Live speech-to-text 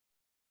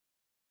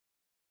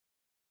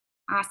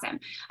Awesome.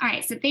 All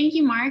right, so thank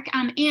you, Mark.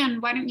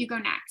 Anne, why don't you go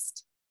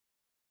next?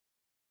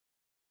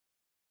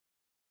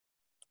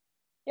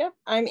 Yep,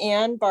 I'm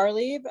Anne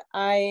Barlieb.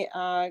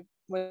 I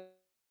was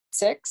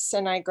 6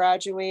 and I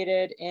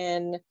graduated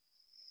in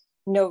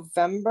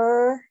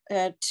November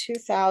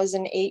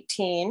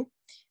 2018.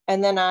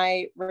 And then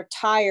I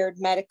retired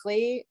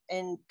medically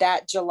in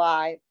that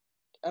July,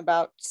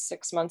 about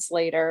 6 months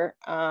later,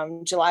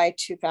 July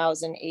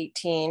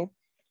 2018.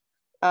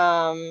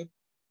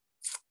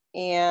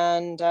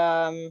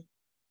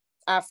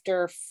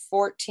 After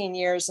 14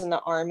 years in the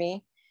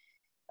Army,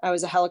 I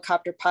was a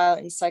helicopter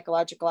pilot in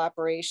psychological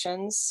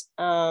operations.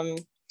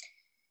 When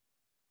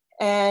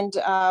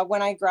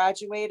I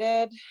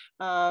graduated,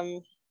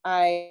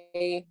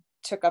 I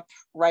took up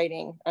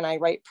writing, and I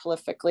write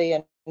prolifically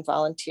and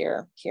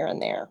volunteer here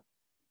and there.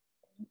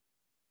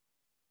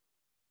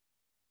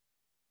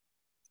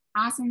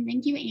 Awesome.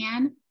 Thank you,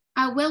 Anne.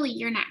 Willie,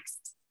 you're next.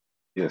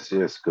 Yes.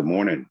 Good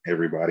morning,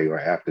 everybody, or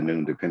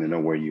afternoon, depending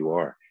on where you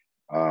are.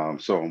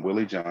 So I'm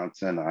Willie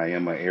Johnson. I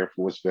am an Air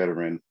Force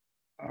veteran,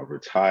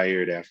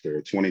 retired after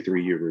a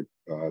 23-year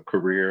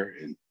career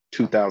in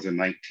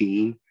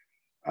 2019.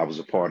 I was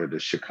a part of the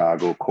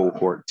Chicago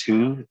Cohort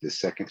 2, the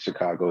second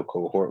Chicago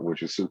cohort,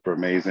 which is super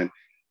amazing.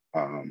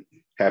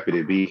 Happy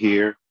to be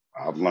here.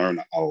 I've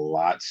learned a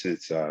lot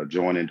since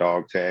joining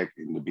Dog Tag,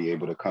 and to be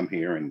able to come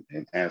here and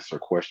answer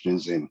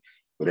questions and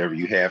whatever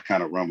you have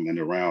kind of rumbling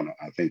around.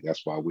 I think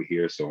that's why we're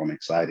here. So I'm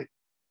excited.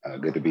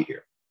 Good to be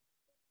here.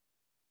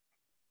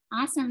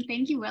 Awesome.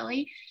 Thank you,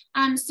 Willie.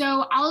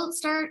 So I'll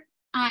start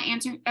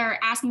answering or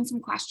asking some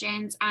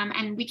questions,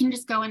 and we can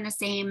just go in the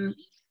same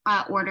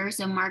order.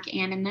 So Mark,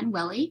 Ann, and then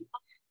Willie.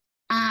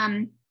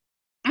 All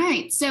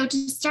right. So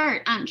to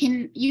start,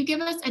 can you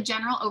give us a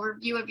general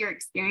overview of your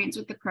experience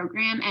with the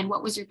program, and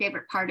what was your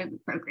favorite part of the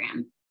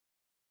program?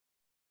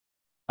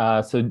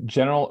 So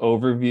general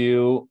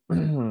overview,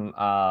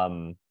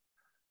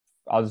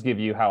 I'll just give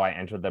you how I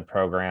entered the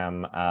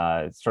program.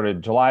 It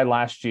started July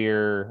last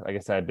year. Like I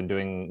said, I've been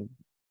doing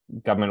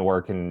government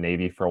work in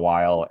Navy for a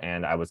while,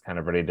 and I was kind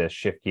of ready to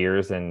shift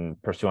gears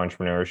and pursue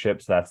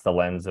entrepreneurship. So that's the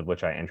lens of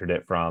which I entered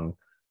it from.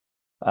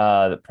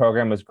 The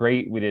program was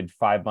great. We did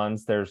 5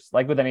 months. There's,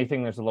 like with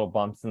anything, there's a little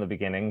bumps in the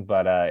beginning,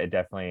 but it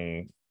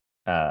definitely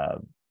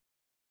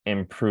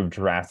improved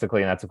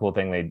drastically. And that's a cool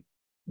thing. The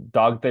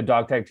dog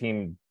tag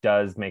team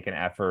does make an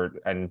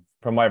effort, and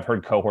from what I've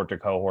heard, cohort to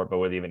cohort, but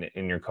with even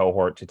in your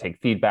cohort, to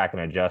take feedback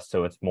and adjust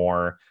so it's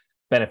more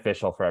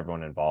beneficial for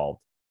everyone involved.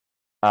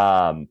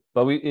 But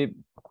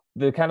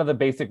the kind of the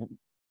basic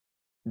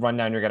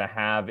rundown you're going to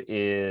have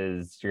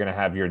is you're going to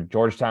have your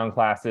Georgetown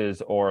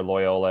classes or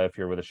Loyola if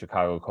you're with a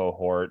Chicago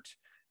cohort.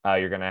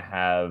 You're going to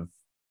have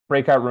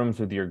breakout rooms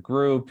with your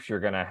group. You're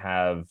going to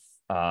have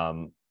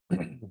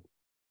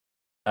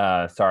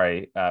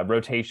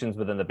rotations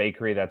within the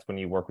bakery. That's when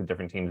you work with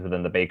different teams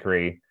within the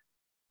bakery.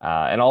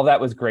 And all that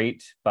was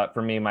great. But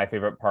for me, my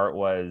favorite part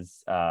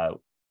was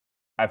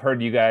I've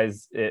heard you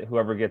guys,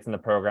 whoever gets in the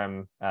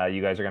program,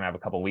 you guys are going to have a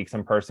couple weeks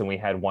in person. We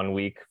had 1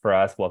 week for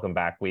us, welcome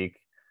back week.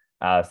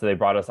 So they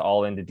brought us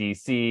all into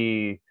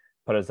DC,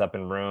 put us up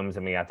in rooms,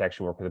 and we got to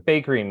actually work with a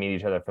bakery and meet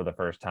each other for the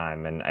first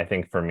time. And I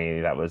think for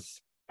me, that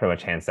was pretty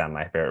much hands down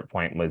my favorite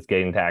point, was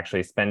getting to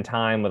actually spend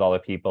time with all the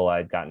people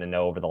I'd gotten to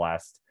know over the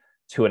last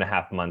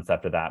 2.5 months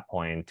after that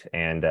point,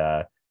 and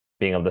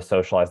being able to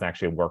socialize and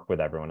actually work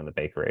with everyone in the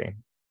bakery.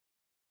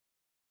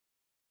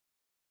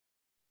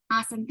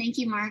 Awesome. Thank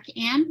you, Mark.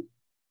 Anne?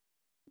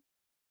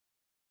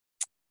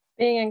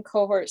 Being in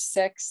cohort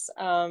 6,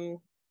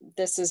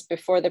 this is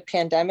before the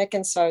pandemic,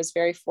 and so I was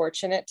very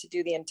fortunate to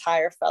do the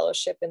entire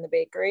fellowship in the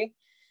bakery.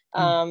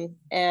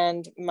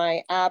 And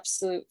my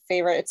absolute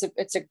favorite,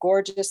 it's a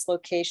gorgeous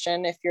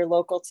location. If you're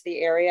local to the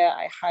area,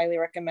 I highly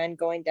recommend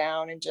going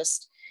down and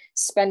just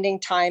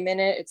spending time in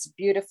it. It's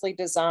beautifully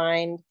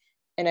designed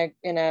in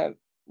a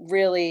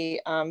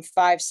really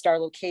 5-star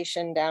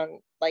location down,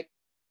 like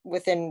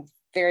within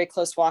very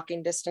close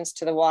walking distance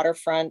to the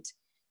waterfront.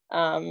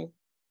 And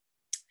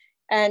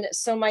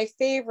so my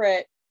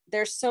favorite,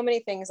 there's so many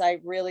things I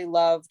really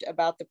loved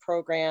about the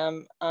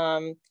program.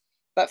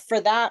 But for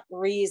that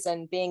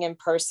reason, being in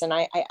person,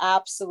 I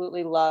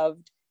absolutely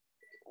loved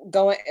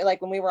going,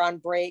 like when we were on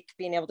break,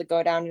 being able to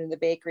go down into the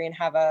bakery and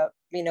have a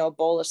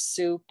bowl of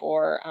soup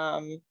or,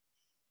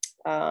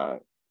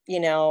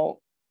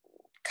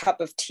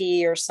 cup of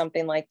tea or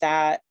something like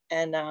that.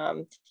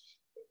 And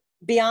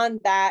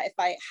beyond that, if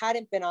I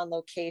hadn't been on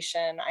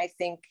location, I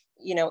think,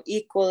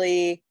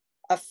 equally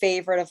a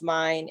favorite of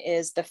mine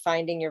is the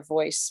finding your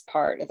voice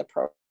part of the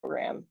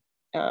program.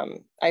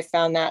 I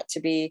found that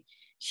to be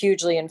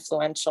hugely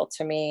influential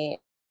to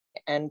me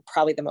and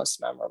probably the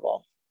most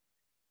memorable.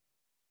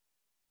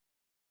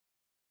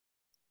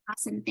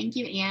 Awesome. Thank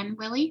you, Anne.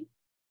 Willie?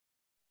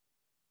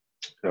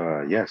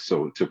 Yes.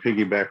 So to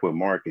piggyback what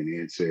Mark and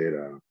Ed said,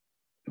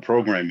 the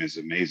program is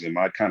amazing.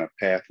 My kind of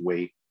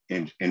pathway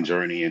and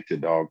journey into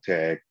dog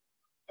tag,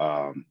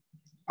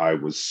 I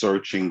was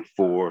searching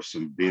for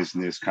some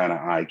business kind of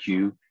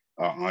IQ.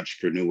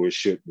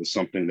 Entrepreneurship was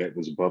something that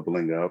was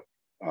bubbling up.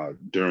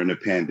 During the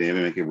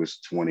pandemic, it was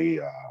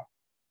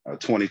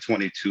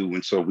 2022.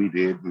 And so we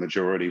did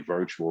majority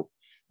virtual,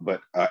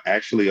 but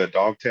actually a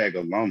dog tag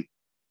alum,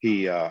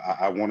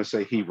 I want to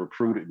say he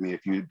recruited me.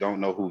 If you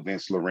don't know who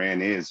Vince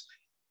Loran is,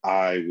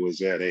 I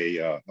was at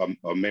a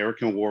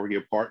American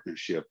Warrior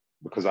Partnership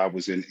because I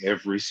was in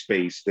every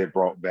space that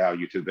brought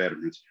value to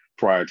veterans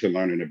prior to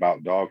learning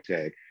about dog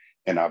tag.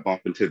 And I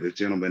bumped into this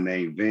gentleman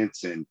named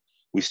Vince, and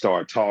we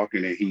started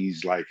talking, and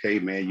he's like, "Hey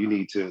man, you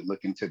need to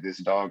look into this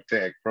dog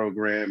tag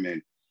program."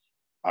 And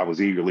I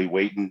was eagerly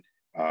waiting.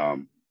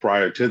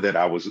 Prior to that,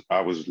 I was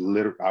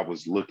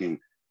looking,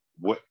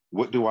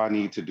 what do I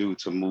need to do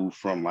to move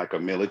from like a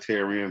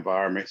military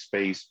environment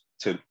space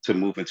to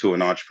move into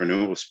an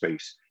entrepreneurial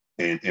space?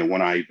 And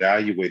when I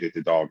evaluated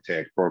the dog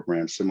tag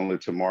program, similar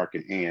to Mark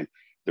and Ann,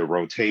 the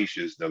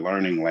rotations, the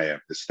learning lab,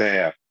 the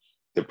staff,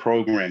 the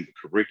program,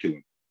 the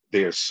curriculum,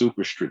 they are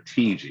super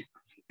strategic.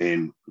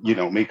 And, you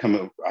know,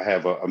 I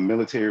have a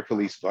military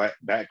police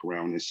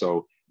background. And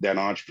so that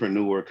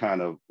entrepreneur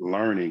kind of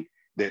learning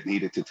that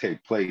needed to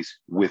take place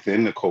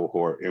within the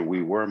cohort. And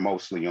we were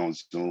mostly on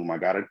Zoom. I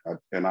got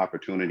an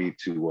opportunity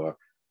to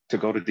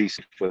go to DC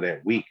for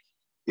that week.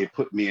 It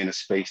put me in a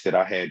space that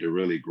I had to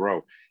really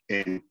grow.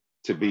 And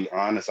to be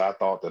honest, I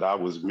thought that I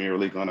was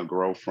merely going to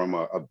grow from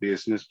a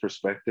business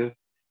perspective,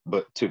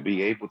 but to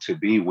be able to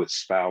be with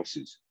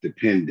spouses,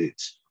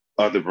 dependents,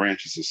 other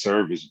branches of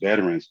service,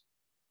 veterans,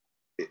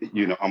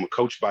 you know, I'm a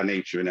coach by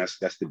nature, and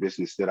that's the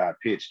business that I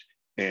pitched.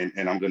 And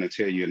I'm going to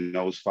tell you, in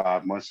those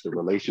 5 months, the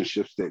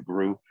relationships that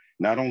grew,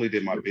 not only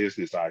did my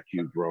business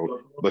IQ grow,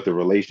 but the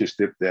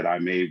relationship that I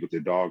made with the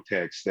dog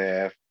tag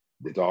staff,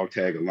 the dog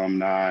tag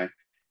alumni,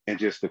 and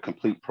just the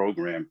complete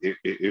program,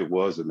 it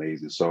was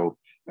amazing. So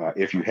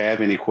if you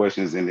have any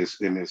questions in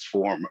this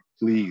forum,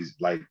 please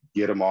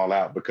get them all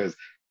out, because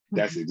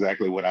that's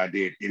exactly what I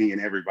did. Any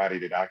and everybody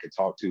that I could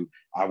talk to,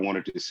 I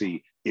wanted to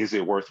see, is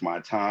it worth my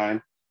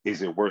time?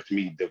 Is it worth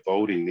me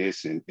devoting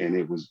this? And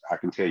it was, I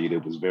can tell you,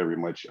 it was very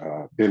much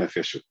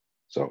beneficial.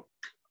 So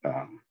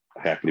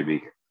happy to be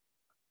here.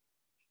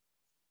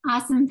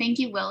 Awesome. Thank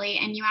you, Willie.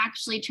 And you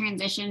actually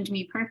transitioned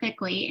me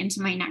perfectly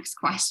into my next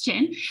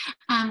question,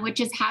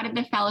 which is, how did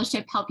the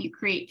fellowship help you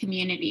create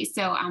community?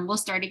 So we'll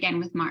start again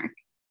with Mark.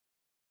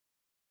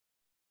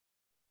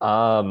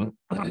 Sorry,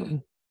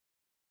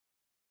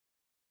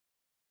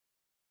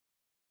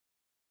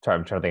 I'm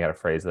trying to think how to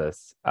phrase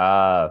this.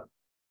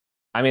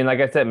 I mean, like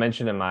I said,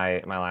 mentioned in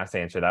my last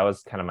answer, that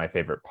was kind of my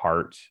favorite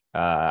part.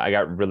 I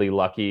got really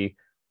lucky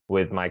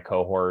with my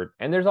cohort,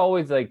 and you're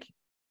always going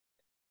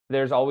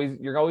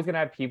to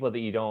have people that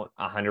you don't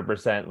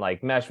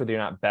 100% mesh with, you're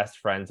not best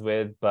friends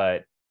with,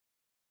 but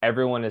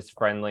everyone is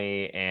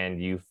friendly,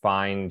 and you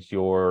find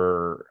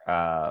your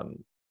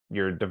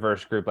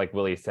diverse group. Like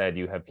Willie said,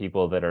 you have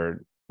people that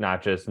are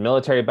not just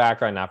military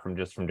background, not from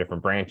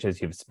different branches.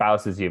 You have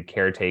spouses, you have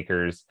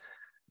caretakers,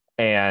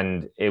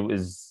 and it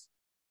was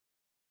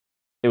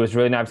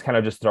really nice kind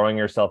of just throwing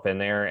yourself in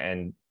there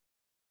and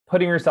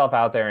putting yourself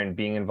out there and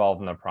being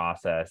involved in the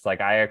process. Like,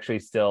 I actually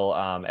still,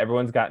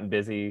 everyone's gotten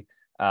busy.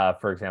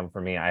 For example,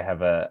 for me, I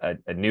have a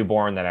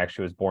newborn that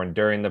actually was born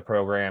during the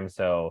program,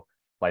 so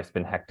life's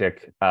been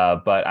hectic,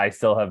 but I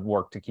still have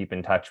worked to keep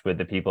in touch with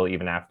the people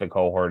even after the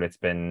cohort. It's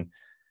been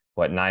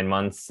 9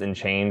 months and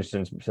change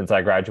since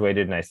I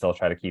graduated, and I still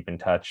try to keep in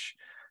touch.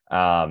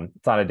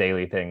 It's not a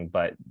daily thing,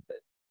 but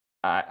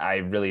I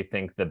really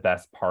think the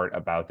best part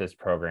about this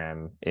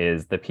program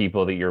is the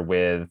people that you're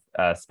with,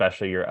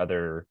 especially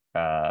your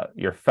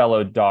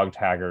fellow dog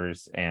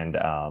taggers, and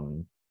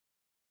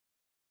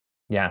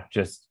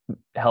just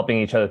helping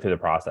each other through the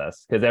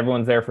process, because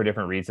everyone's there for a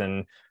different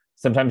reason.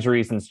 Sometimes your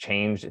reasons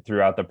change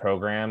throughout the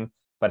program,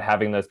 but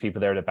having those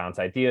people there to bounce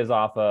ideas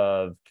off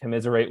of,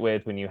 commiserate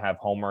with when you have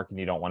homework and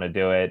you don't want to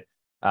do it,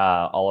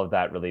 all of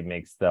that really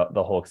makes the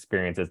whole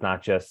experience. It's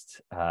not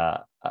just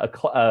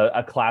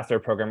a class or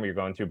program where you're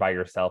going through by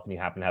yourself and you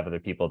happen to have other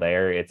people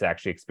there. It's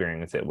actually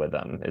experience it with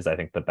them is, I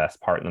think, the best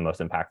part and the most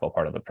impactful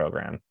part of the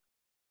program.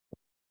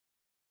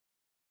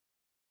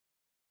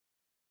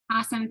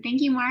 Awesome.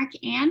 Thank you, Mark.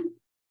 Ann?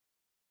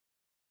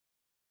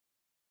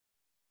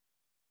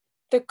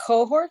 The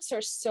cohorts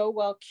are so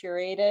well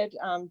curated.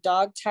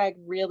 Dog Tag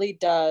really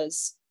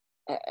does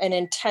an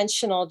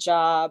intentional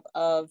job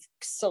of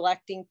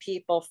selecting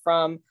people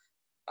from,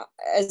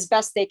 as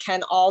best they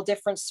can, all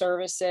different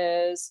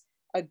services,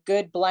 a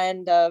good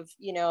blend of,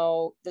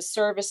 the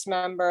service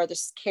member,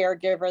 the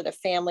caregiver, the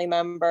family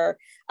member.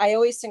 I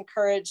always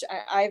encourage,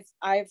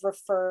 I've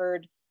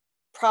referred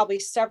probably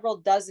several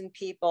dozen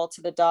people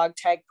to the Dog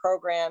Tag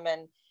program,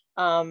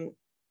 and,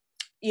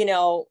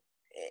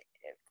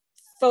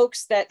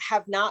 folks that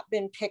have not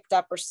been picked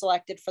up or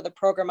selected for the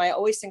program, I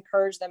always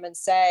encourage them and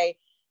say,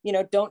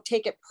 don't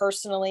take it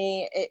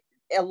personally.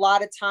 A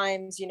lot of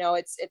times,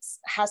 it's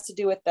has to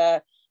do with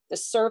the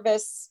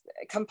service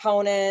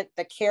component,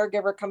 the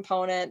caregiver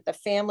component, the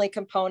family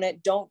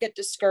component. Don't get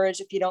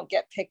discouraged if you don't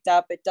get picked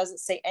up. It doesn't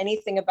say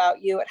anything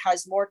about you. It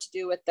has more to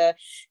do with the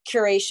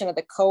curation of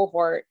the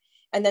cohort.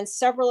 And then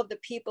several of the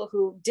people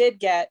who did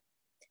get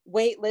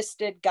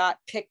waitlisted got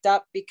picked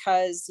up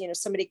because, you know,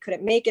 somebody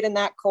couldn't make it in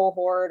that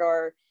cohort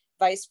or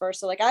vice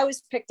versa. Like I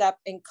was picked up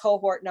in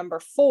cohort number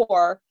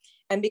 4.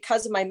 And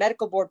because of my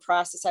medical board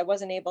process, I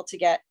wasn't able to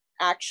get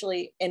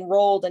actually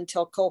enrolled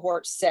until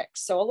cohort 6.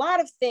 So a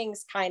lot of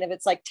things kind of,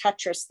 it's like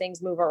Tetris,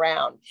 things move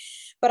around.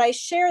 But I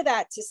share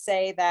that to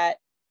say that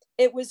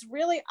it was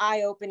really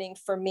eye-opening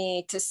for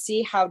me to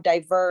see how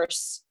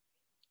diverse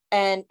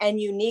and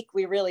unique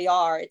we really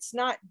are. It's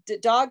not, the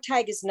dog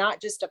tag is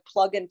not just a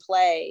plug and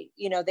play.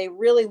 You know, they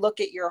really look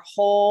at your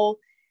whole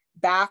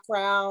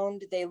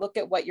background. They look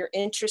at what you're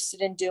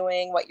interested in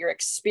doing, what your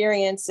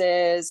experience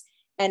is,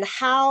 and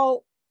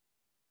how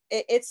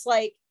it's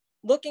like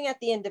looking at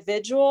the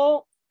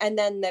individual and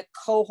then the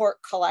cohort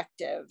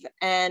collective.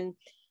 And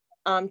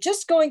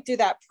just going through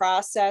that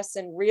process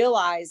and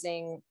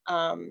realizing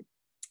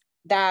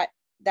that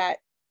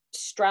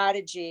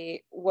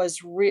strategy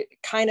was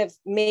kind of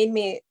made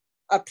me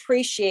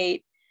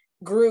appreciate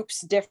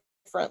groups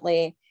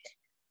differently.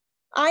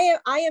 I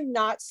am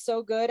not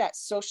so good at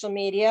social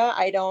media.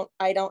 I don't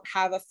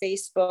have a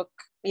Facebook,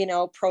 you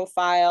know,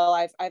 profile.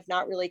 I've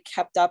not really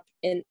kept up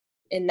in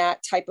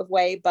that type of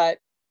way, but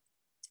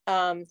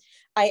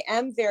I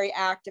am very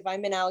active.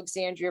 I'm in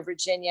Alexandria,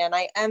 Virginia, and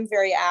I am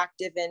very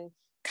active in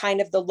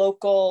kind of the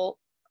local,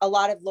 a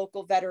lot of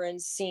local veteran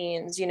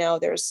scenes. You know,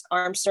 there's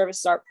Armed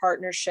Services Art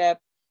Partnership,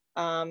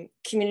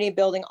 community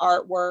building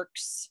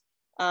artworks.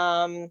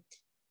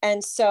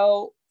 And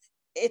so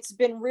it's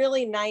been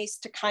really nice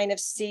to kind of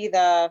see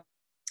the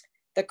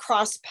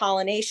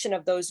cross-pollination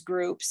of those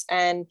groups.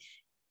 And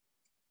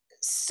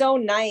so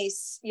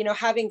nice, you know,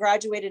 having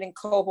graduated in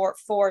cohort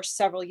 4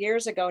 several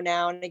years ago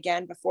now, and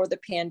again, before the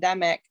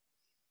pandemic,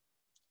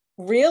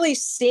 really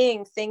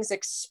seeing things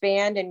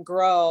expand and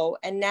grow.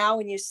 And now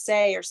when you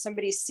say, or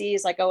somebody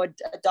sees like, oh, a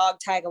dog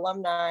tag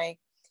alumni,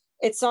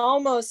 it's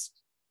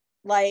almost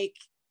like,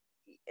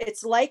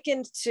 it's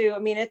likened to, I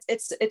mean,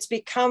 it's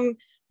become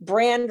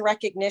brand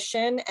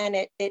recognition, and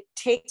it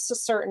takes a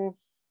certain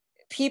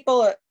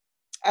people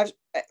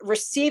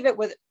receive it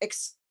with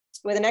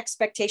an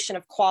expectation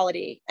of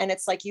quality. And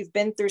it's like, you've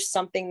been through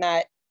something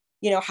that,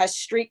 you know, has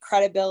street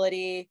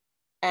credibility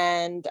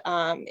and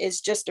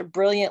is just a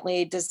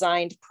brilliantly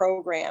designed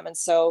program. And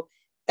so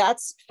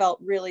that's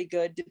felt really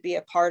good to be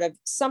a part of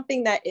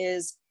something that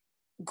is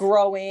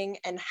growing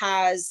and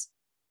has,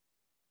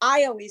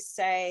 I always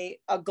say,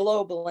 a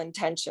global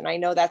intention. I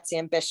know that's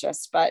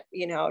ambitious, but,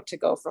 you know, to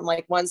go from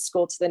like one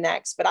school to the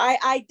next, but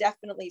I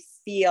definitely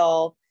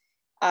feel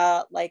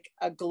like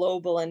a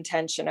global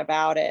intention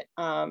about it.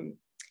 And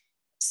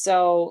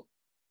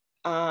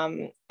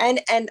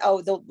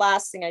the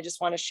last thing I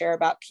just want to share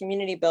about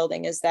community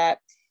building is that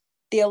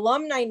the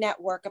alumni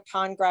network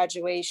upon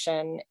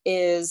graduation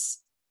is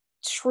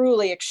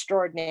truly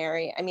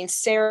extraordinary. I mean,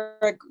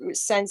 Sarah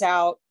sends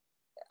out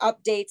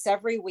updates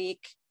every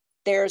week.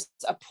 There's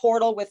a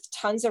portal with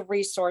tons of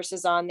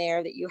resources on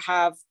there that you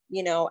have,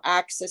 you know,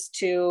 access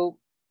to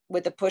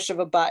with the push of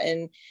a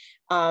button.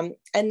 And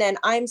then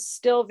I'm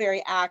still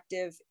very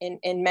active in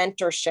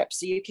mentorship.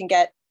 So you can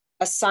get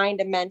assigned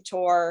a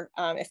mentor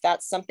if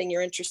that's something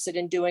you're interested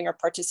in doing or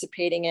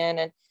participating in.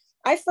 And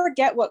I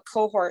forget what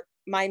cohort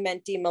my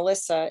mentee,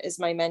 Melissa, is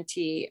my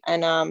mentee.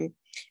 And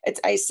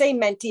I say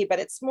mentee, but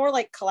it's more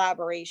like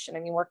collaboration. I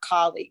mean, we're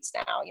colleagues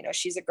now. You know,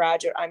 she's a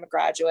graduate, I'm a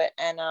graduate.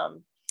 And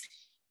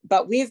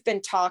but we've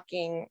been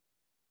talking,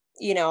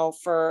 you know,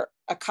 for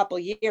a couple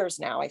years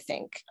now, I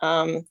think.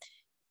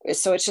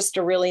 So it's just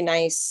a really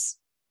nice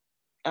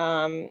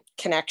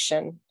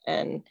connection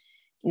and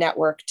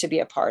network to be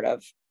a part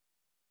of.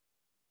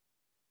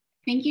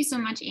 Thank you so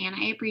much, Anne.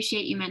 I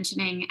appreciate you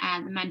mentioning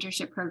the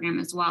mentorship program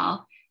as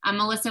well.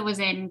 Melissa was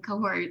in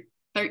cohort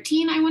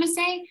 13, I want to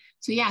say.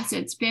 So yeah, so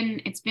it's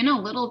been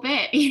a little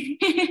bit.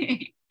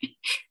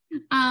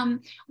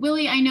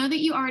 Willie, I know that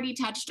you already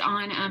touched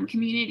on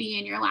community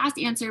in your last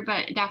answer,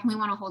 but definitely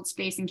want to hold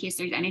space in case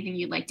there's anything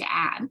you'd like to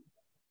add.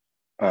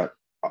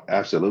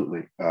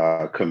 Absolutely.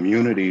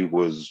 Community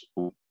was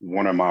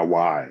one of my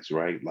whys,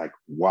 right? Like,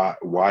 why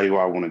do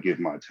I want to give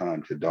my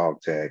time to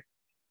dog tag?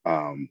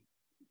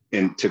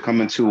 And to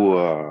come into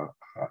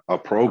a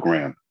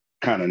program,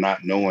 kind of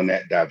not knowing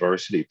that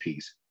diversity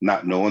piece,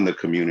 not knowing the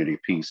community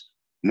piece,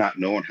 not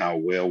knowing how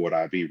well would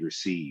I be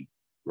received,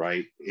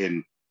 right?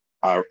 And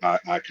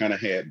I kind of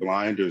had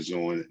blinders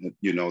on,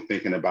 you know,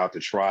 thinking about the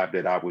tribe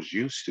that I was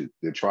used to.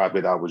 The tribe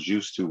that I was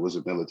used to was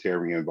a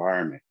military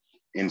environment.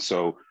 And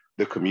so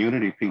the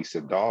community piece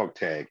of dog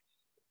tag,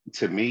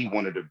 to me,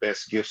 one of the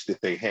best gifts that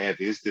they have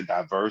is the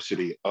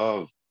diversity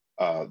of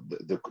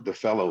the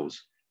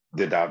fellows,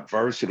 the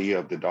diversity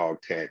of the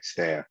dog tag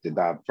staff, the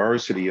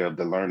diversity of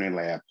the learning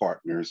lab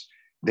partners,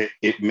 that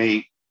it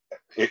made,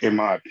 in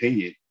my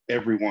opinion,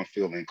 everyone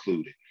feel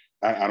included.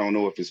 I don't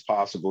know if it's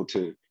possible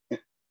to,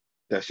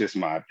 that's just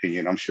my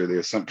opinion. I'm sure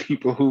there's some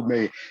people who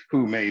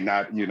may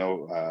not, you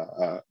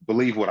know,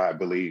 believe what I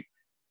believe,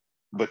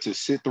 but to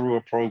sit through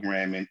a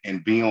program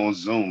and be on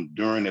Zoom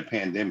during the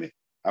pandemic,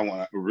 I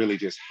want to really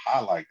just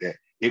highlight that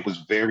it was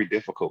very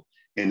difficult.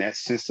 And that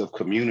sense of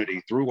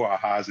community through our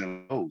highs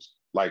and lows,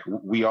 Like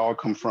we all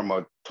come from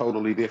a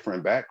totally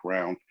different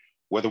background,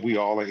 whether we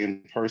all are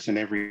in person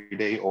every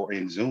day or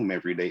in Zoom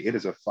every day. It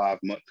is a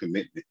 5-month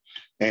commitment.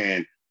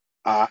 And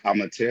I'm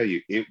gonna tell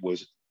you, it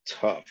was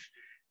tough.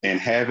 And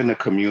having a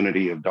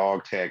community of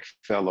dog tag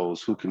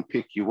fellows who can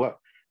pick you up.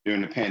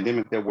 During the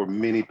pandemic, there were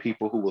many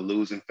people who were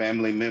losing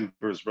family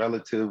members,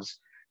 relatives,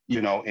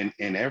 you know, and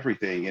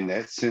everything. And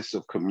that sense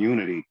of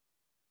community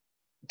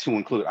to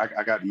include,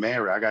 I got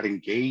married, I got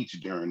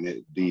engaged during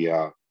the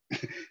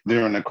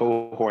during the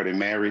cohort and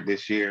married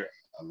this year.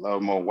 I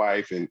love my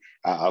wife, and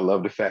I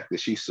love the fact that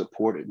she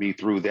supported me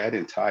through that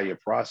entire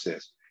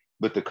process.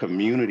 But the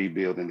community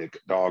building that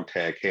Dog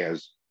Tag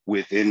has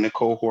within the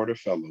cohort of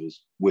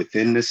fellows,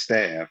 within the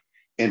staff,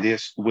 and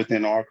this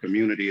within our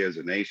community as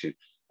a nation,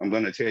 I'm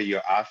going to tell you,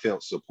 I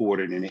felt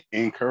supported and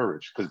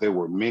encouraged, because there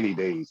were many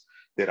days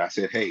that I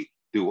said, hey,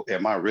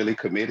 am I really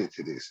committed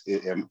to this?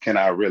 Can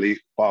I really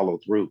follow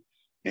through?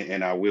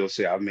 And I will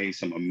say I've made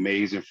some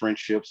amazing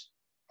friendships.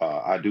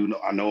 I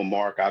know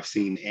Mark, I've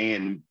seen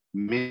Ann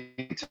many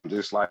times,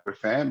 just like a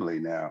family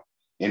now.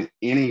 And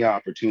any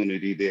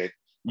opportunity that,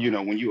 you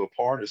know, when you're a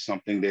part of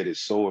something that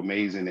is so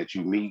amazing, that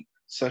you meet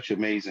such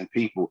amazing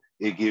people,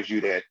 it gives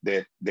you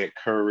that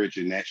courage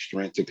and that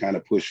strength to kind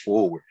of push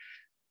forward.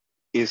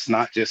 It's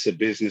not just a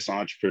business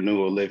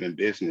entrepreneur living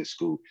business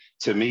school.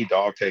 To me,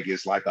 Dog Tag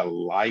is like a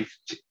life.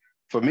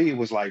 For me, it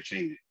was life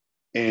changing.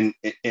 And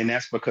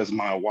that's because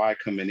my why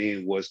coming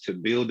in was to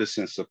build a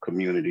sense of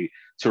community,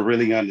 to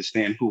really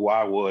understand who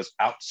I was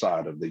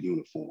outside of the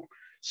uniform.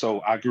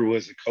 So I grew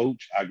as a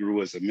coach, I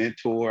grew as a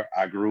mentor,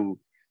 I grew,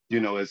 you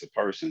know, as a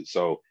person.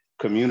 So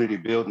community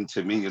building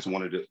to me is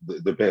one of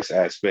the best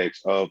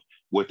aspects of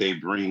what they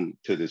bring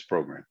to this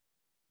program.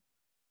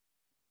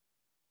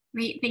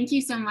 Great, thank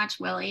you so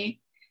much, Willie.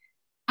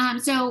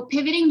 So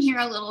pivoting here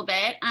a little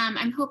bit,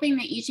 I'm hoping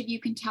that each of you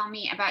can tell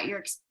me about your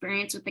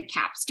experience with the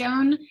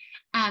capstone.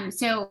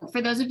 So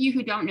for those of you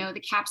who don't know, the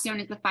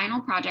capstone is the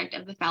final project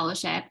of the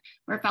fellowship,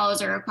 where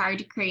fellows are required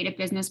to create a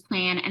business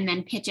plan and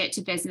then pitch it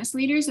to business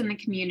leaders in the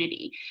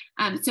community.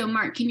 So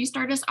Mark, can you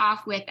start us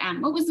off with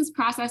what was this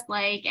process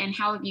like and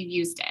how have you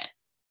used it?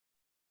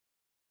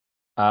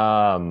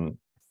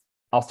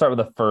 I'll start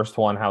with the first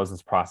one. How was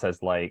this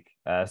process like?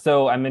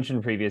 So I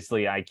mentioned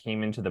previously, I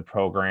came into the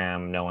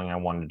program knowing I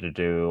wanted to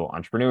do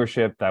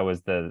entrepreneurship. That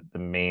was the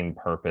main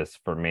purpose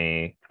for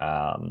me.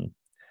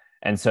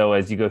 And so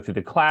as you go through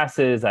the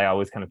classes, I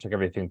always kind of took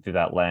everything through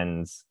that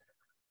lens.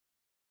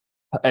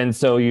 And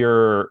so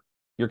you're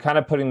kind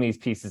of putting these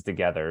pieces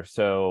together.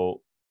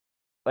 So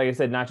like I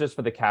said, not just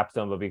for the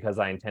capstone, but because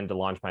I intend to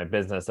launch my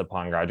business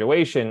upon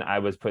graduation, I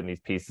was putting these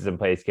pieces in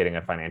place, getting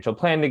a financial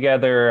plan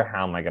together.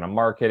 How am I going to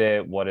market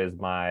it? What is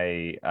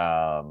my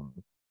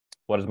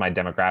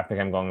demographic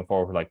I'm going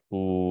forward? Like,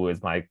 who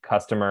is my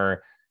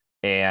customer?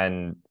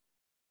 And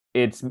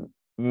it's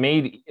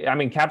made, I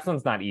mean,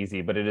 capstone's not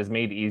easy, but it is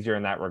made easier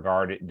in that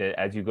regard. That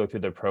as you go through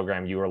the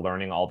program, you are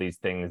learning all these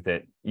things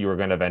that you are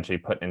going to eventually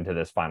put into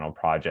this final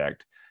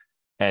project.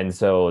 And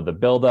so the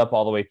build up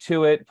all the way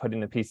to it,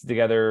 putting the pieces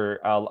together,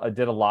 I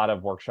did a lot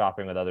of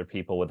workshopping with other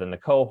people within the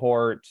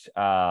cohort.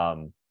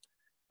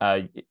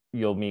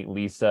 You'll meet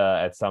Lisa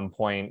at some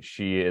point.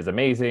 She is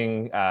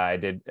amazing. I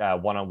did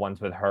one-on-ones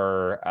with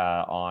her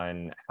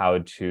on how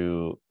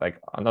to, like,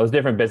 on those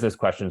different business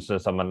questions to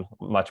someone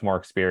much more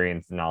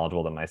experienced and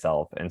knowledgeable than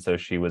myself. And so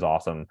she was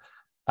awesome.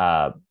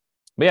 But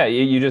yeah,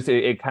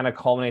 it kind of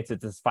culminates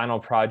at this final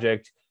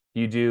project.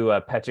 You do a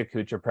Pecha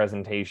Kucha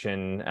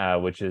presentation,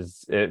 which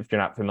is, if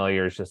you're not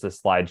familiar, it's just a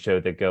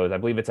slideshow that goes, I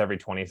believe it's every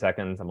 20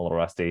 seconds. I'm a little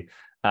rusty.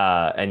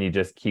 And you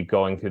just keep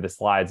going through the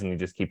slides and you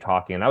just keep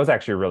talking. And that was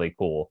actually really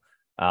cool.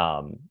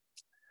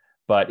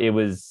 But it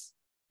was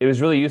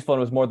really useful, and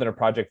it was more than a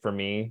project for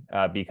me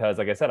because,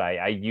 like I said,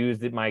 I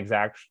used my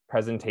exact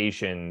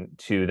presentation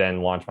to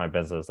then launch my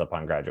business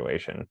upon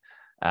graduation.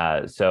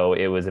 So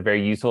it was a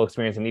very useful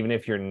experience. And even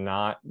if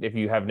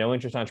you have no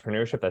interest in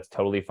entrepreneurship, that's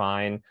totally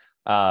fine.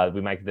 We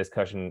might get this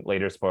discussion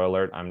later, spoiler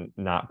alert, I'm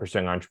not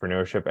pursuing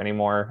entrepreneurship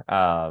anymore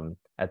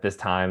at this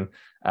time.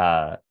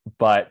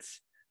 But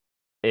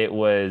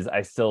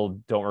I still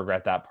don't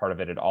regret that part of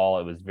it at all.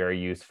 It was very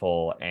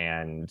useful.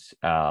 And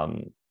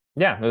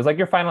yeah, it was like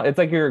your final, it's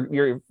like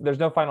there's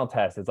no final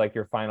test. It's like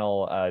your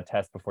final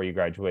test before you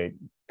graduate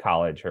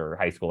college or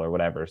high school or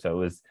whatever.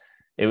 So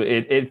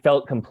it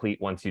felt complete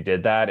once you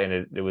did that.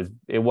 And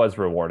it was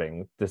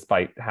rewarding,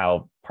 despite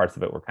how parts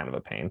of it were kind of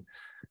a pain,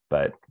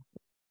 but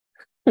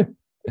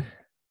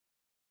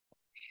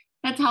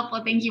that's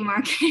helpful. Thank you,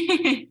 Mark.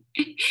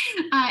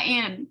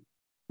 Anne.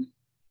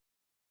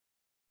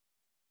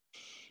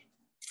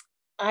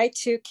 I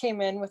too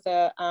came in with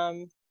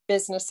a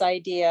business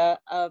idea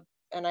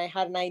and I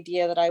had an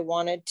idea that I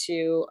wanted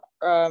to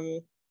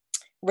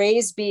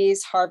raise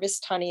bees,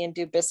 harvest honey, and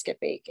do biscuit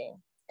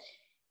baking.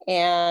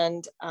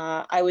 And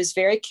I was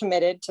very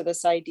committed to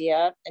this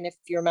idea. And if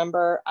you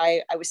remember,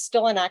 I was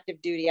still in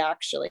active duty,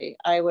 actually.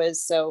 I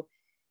was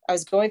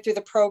going through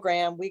the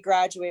program. We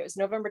graduated, it was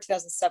November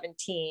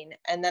 2017.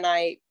 And then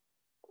I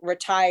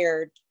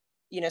retired,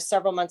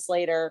 several months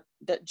later,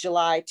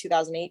 July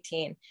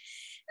 2018.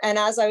 And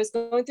as I was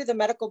going through the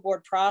medical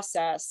board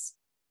process,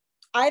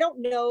 I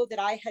don't know that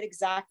I had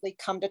exactly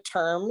come to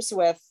terms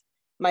with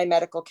my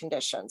medical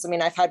conditions. I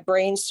mean, I've had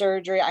brain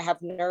surgery, I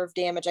have nerve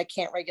damage, I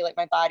can't regulate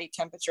my body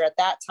temperature. At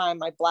that time,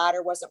 my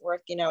bladder wasn't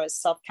working, I was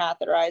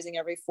self-catheterizing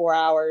every 4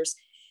 hours.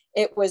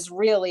 It was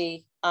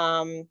really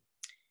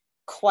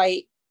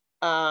quite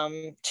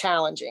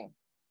challenging.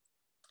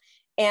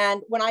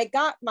 And when I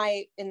got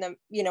when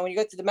you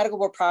go through the medical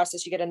board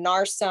process, you get a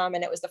NARSM,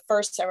 and it was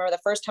I remember the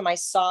first time I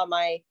saw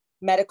my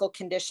medical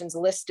conditions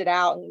listed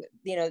out, and,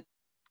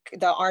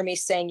 the Army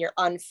saying you're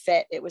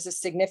unfit. It was a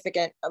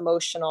significant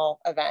emotional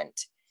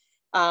event.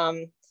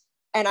 And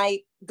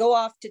I go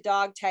off to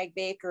Dog Tag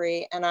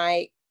Bakery, and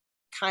I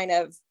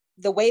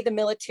the way the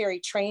military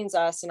trains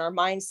us, and our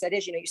mindset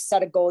is, you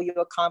set a goal, you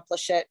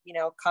accomplish it,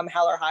 come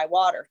hell or high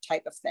water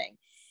type of thing.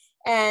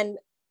 And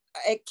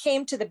it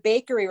came to the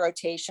bakery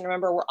rotation.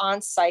 Remember, we're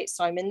on site.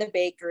 So I'm in the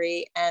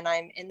bakery, and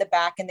I'm in the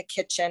back in the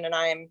kitchen, and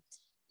I'm,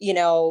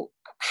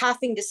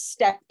 having to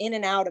step in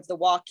and out of the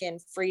walk-in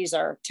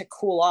freezer to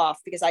cool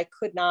off because I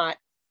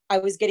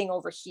was getting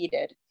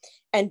overheated.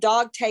 And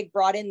Dog Tag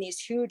brought in these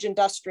huge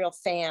industrial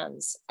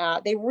fans.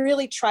 They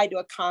really tried to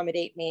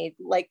accommodate me.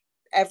 Like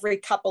every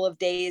couple of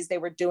days I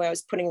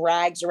was putting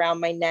rags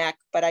around my neck,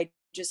 but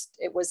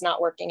it was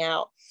not working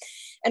out.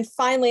 And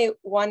finally,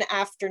 one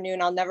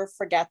afternoon, I'll never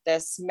forget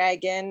this,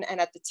 Megan, and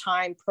at the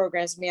time,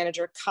 programs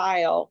manager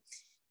Kyle,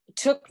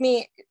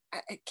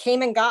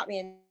 came and got me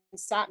and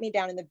sat me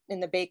down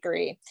in the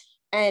bakery,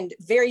 and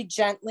very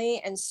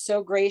gently and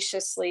so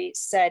graciously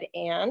said,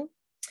 "Anne,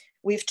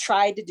 we've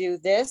tried to do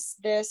this,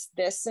 this,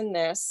 this, and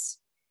this,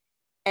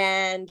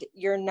 and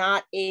you're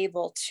not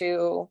able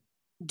to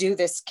do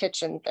this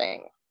kitchen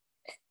thing."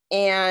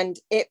 And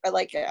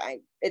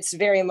it's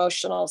very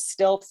emotional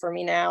still for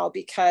me now,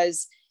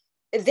 because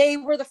they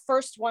were the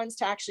first ones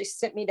to actually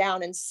sit me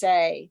down and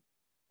say,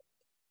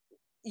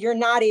 "You're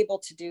not able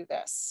to do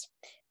this."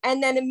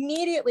 And then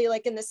immediately,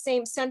 like in the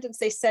same sentence,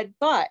 they said,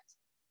 "But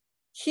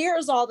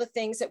here's all the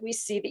things that we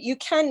see that you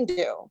can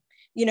do.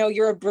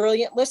 You're a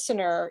brilliant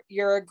listener.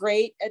 You're a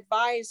great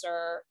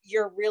advisor.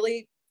 You're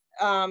really,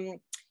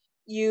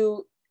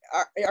 you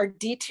are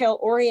detail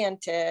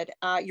oriented.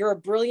 You're a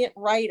brilliant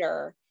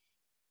writer."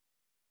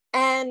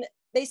 And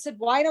they said,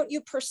 "Why don't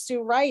you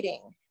pursue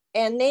writing?"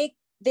 And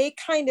they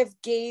kind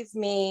of gave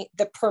me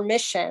the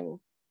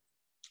permission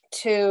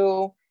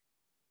to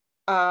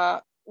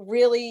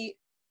really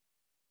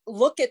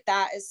look at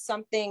that as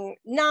something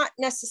not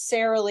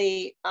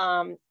necessarily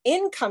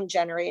income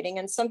generating,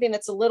 and something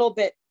that's a little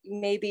bit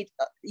maybe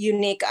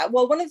unique.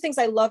 Well, one of the things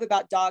I love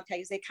about Dog Tag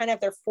is they kind of have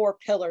their 4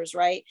 pillars,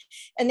 right?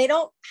 And they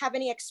don't have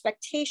any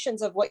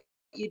expectations of what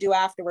you do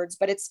afterwards,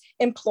 but it's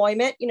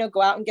employment,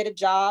 go out and get a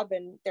job,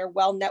 and they're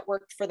well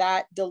networked for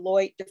that.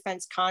 Deloitte,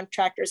 defense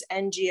contractors,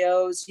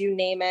 NGOs, you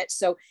name it.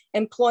 So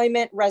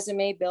employment,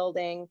 resume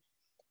building,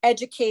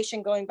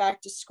 education, going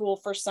back to school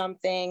for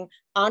something,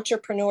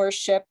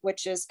 entrepreneurship,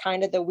 which is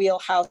kind of the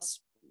wheelhouse,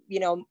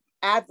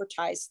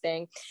 advertised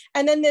thing.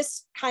 And then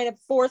this kind of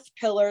 4th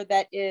pillar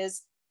that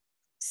is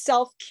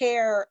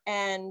self-care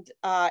and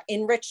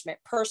enrichment,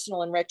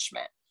 personal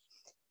enrichment.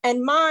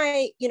 And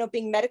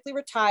being medically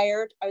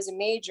retired, I was a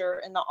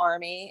major in the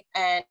Army,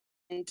 and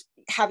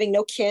having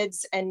no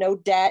kids and no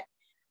debt,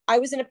 I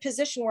was in a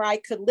position where I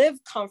could live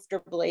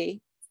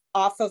comfortably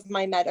off of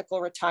my medical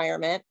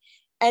retirement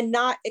and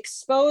not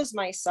expose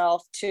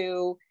myself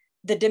to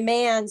the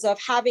demands of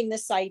having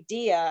this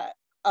idea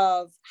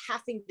of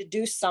having to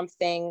do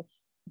something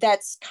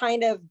that's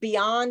kind of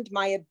beyond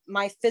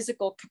my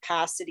physical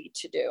capacity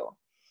to do.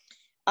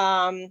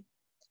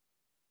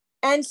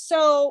 And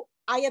so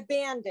I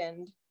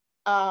abandoned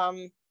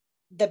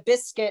the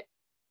biscuit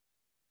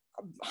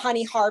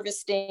honey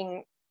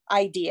harvesting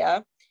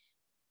idea,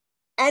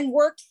 and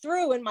worked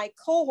through in my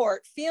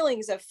cohort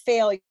feelings of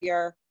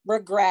failure,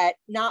 regret,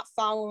 not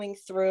following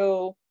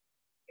through,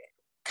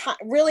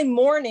 really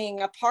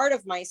mourning a part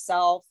of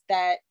myself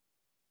that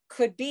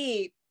could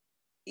be,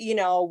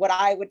 what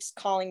I was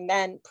calling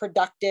then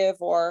productive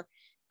or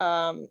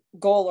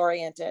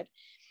goal-oriented.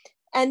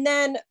 And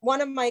then one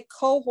of my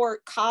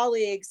cohort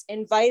colleagues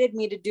invited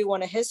me to do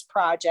one of his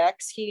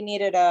projects. He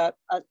needed a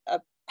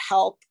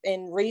help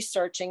in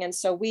researching. And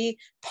so we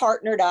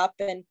partnered up,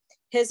 and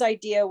his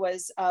idea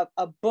was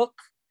a book,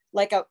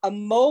 like a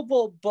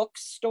mobile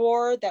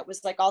bookstore that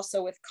was like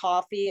also with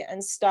coffee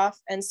and stuff.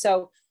 And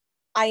so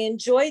I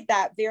enjoyed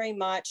that very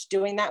much,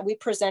 doing that. We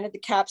presented the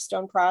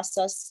capstone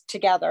process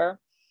together.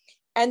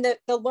 And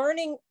the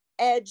learning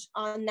edge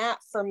on that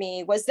for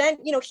me was then,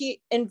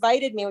 he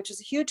invited me, which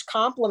was a huge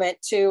compliment,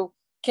 to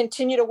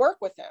continue to work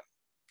with him.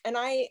 And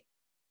I,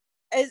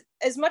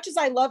 as much as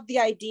I love the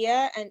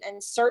idea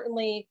and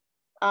certainly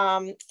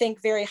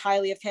think very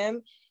highly of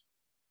him,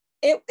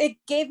 it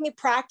gave me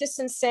practice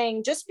in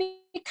saying, just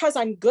because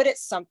I'm good at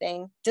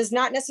something does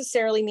not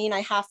necessarily mean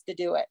I have to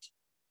do it.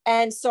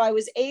 And so I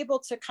was able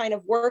to kind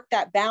of work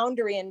that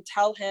boundary and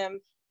tell him,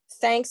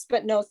 thanks,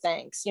 but no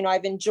thanks.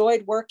 I've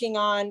enjoyed working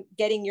on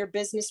getting your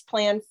business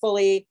plan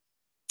fully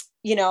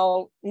you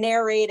know,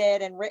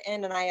 narrated and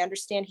written, and I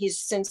understand he's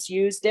since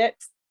used it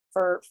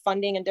for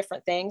funding and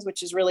different things,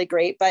 which is really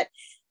great. But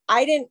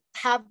I didn't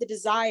have the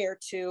desire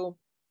to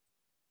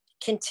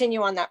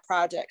continue on that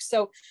project.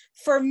 So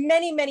for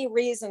many, many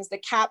reasons, the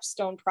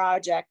capstone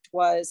project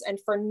was, and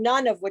for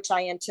none of which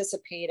I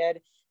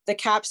anticipated, the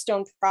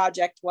capstone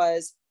project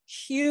was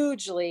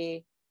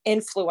hugely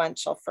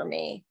influential for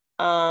me.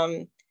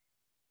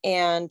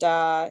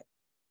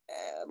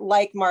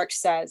 Like Mark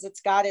says,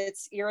 it's got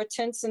its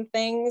irritants and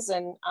things,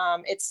 and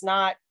it's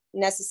not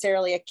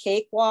necessarily a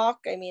cakewalk.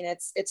 I mean,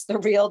 it's the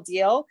real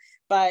deal,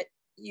 but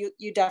you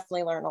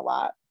definitely learn a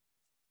lot.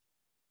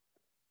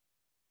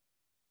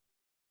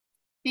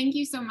 Thank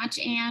you so much,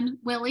 Anne.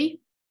 Willie?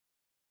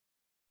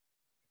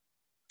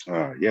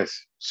 Yes.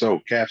 So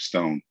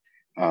capstone,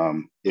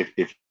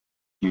 if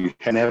you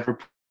had never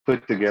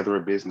put together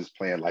a business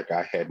plan like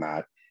I had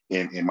not,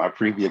 in my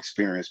previous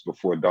experience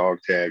before Dog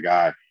Tag,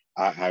 I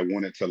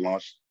wanted to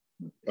launch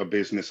a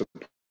business, a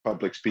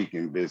public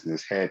speaking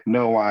business, had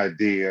no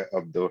idea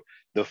of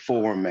the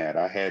format.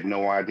 I had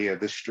no idea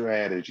the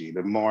strategy,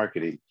 the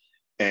marketing.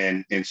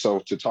 And so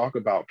to talk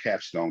about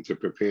capstone, to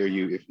prepare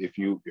you, if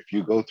you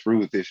go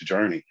through this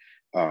journey,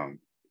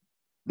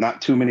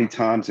 not too many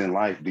times in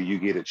life do you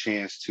get a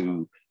chance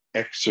to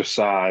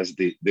exercise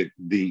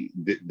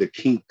the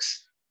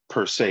kinks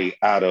per se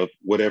out of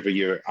whatever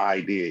your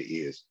idea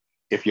is.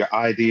 If your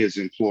idea is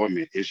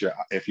employment,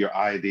 if your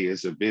idea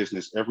is a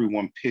business,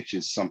 everyone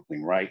pitches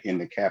something, right, in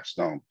the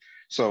capstone.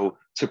 So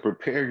to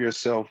prepare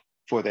yourself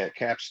for that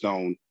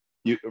capstone,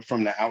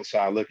 from the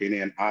outside looking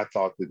in, I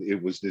thought that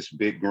it was this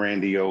big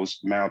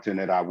grandiose mountain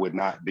that I would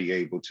not be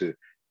able to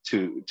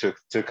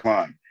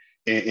climb.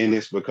 And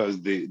it's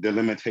because the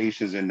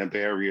limitations and the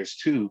barriers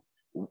to,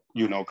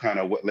 you know, kind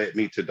of what led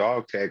me to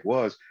Dog Tag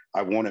was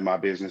I wanted my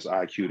business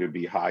IQ to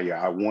be higher.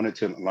 I wanted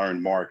to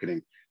learn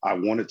marketing. I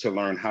wanted to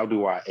learn how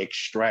do I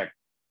extract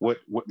what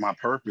my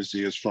purpose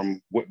is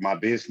from what my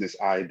business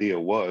idea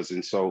was.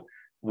 And so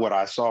what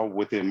I saw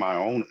within my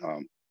own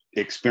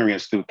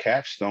experience through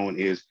Capstone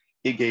is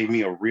it gave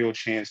me a real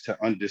chance to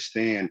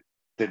understand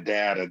the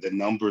data, the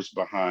numbers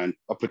behind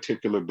a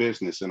particular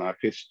business. And I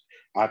pitched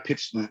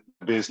the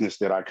business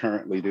that I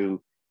currently do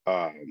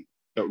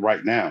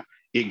right now.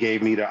 It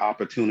gave me the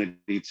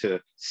opportunity to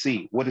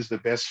see what is the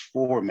best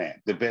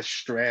format, the best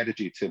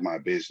strategy to my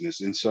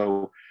business. And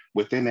so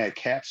within that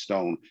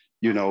capstone,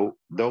 you know,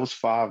 those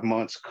 5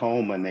 months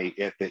culminate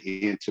at the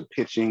end to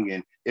pitching.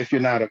 And if you're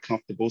not a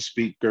comfortable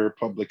speaker,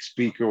 public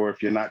speaker, or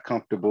if you're not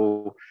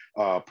comfortable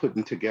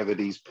putting together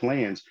these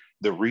plans,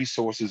 the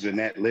resources in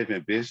that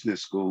Living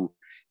Business School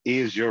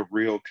is your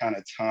real kind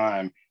of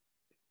time,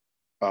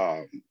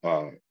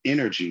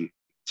 energy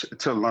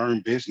to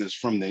learn business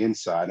from the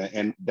inside.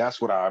 And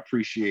that's what I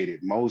appreciated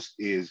most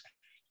is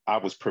I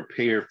was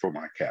prepared for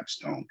my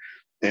capstone.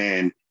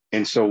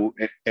 And so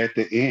at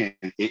the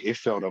end, it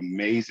felt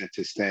amazing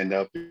to stand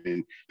up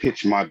and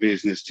pitch my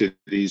business to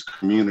these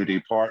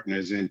community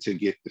partners and to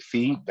get the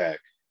feedback,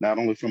 not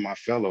only from my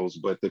fellows,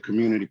 but the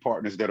community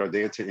partners that are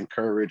there to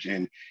encourage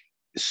and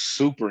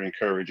super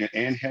encouraging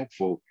and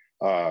helpful,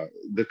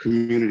 the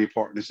community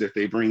partners that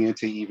they bring in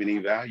to even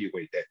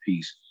evaluate that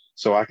piece.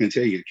 So I can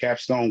tell you,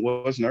 capstone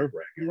was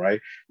nerve-wracking, right?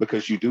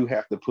 Because you do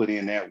have to put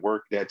in that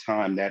work, that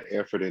time, that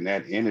effort, and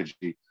that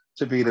energy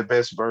to be the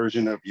best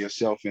version of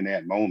yourself in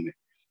that moment.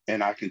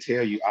 And I can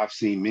tell you, I've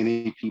seen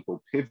many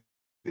people pivot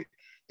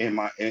in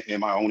my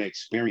own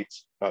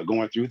experience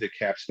going through the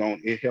capstone.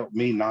 It helped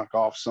me knock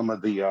off some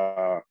of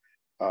the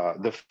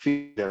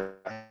fear that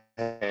I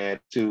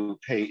had to,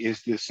 hey,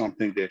 is this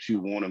something that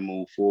you want to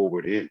move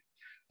forward in?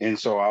 And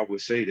so I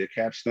would say the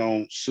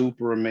capstone,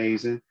 super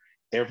amazing.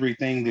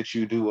 Everything that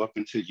you do up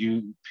until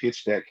you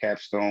pitch that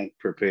capstone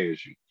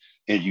prepares you.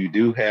 And you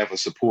do have a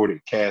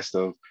supported cast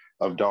of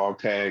Dog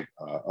Tag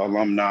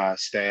alumni,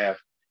 staff,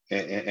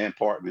 and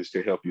partners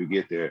to help you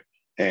get there.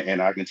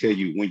 And I can tell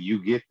you, when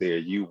you get there,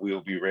 you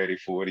will be ready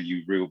for it.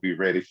 You will be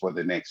ready for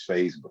the next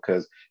phase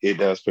because it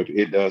does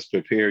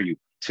prepare you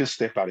to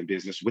step out in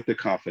business with the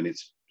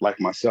confidence.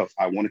 Like myself,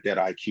 I wanted that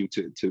IQ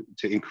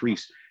to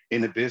increase in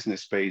the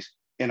business space,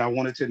 and I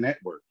wanted to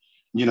network.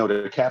 You know,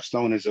 the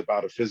capstone is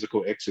about a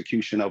physical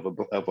execution of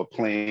a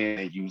plan,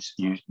 and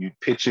you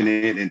pitching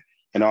it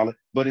and all that,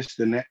 but it's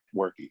the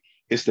networking.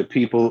 It's the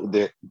people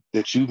that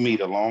you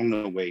meet along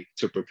the way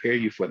to prepare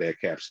you for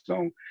that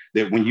capstone,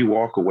 that when you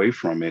walk away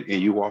from it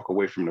and you walk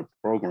away from the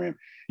program,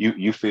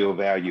 you feel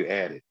value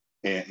added.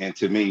 And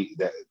to me,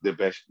 that the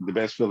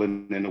best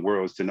feeling in the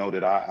world is to know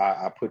that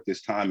I put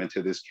this time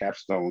into this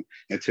capstone,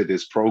 into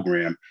this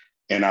program,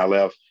 and I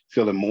left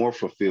feeling more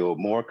fulfilled,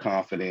 more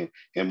confident,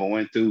 and more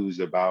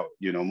enthused about,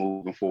 you know,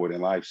 moving forward in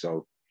life.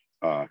 So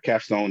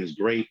capstone is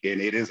great,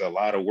 and it is a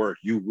lot of work.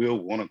 You will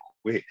want to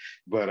quit,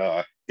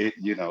 but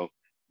you know,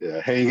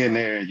 hang in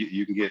there, and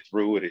you can get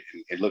through it.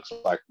 It looks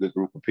like a good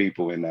group of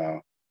people,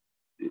 and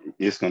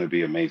it's going to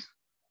be amazing.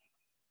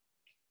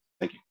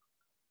 Thank you.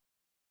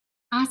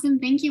 Awesome.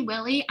 Thank you,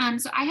 Willie.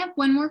 So I have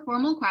one more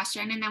formal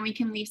question, and then we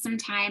can leave some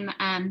time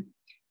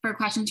for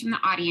questions from the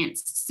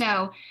audience.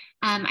 So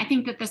I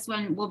think that this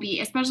one will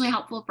be especially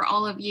helpful for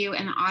all of you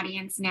in the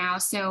audience now.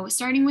 So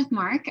starting with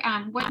Mark,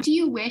 what do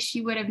you wish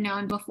you would have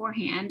known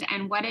beforehand,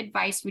 and what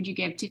advice would you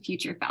give to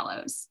future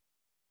fellows?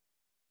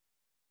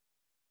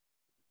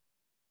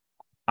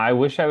 I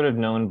wish I would have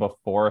known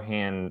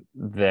beforehand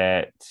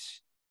that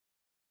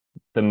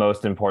the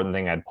most important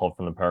thing I'd pulled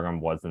from the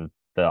program wasn't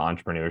the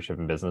entrepreneurship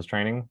and business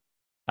training.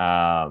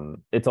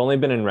 It's only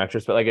been in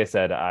retrospect. Like I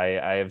said,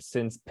 I have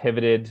since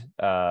pivoted.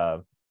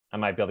 I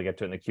might be able to get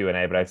to it in the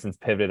Q&A, but I've since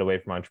pivoted away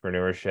from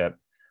entrepreneurship.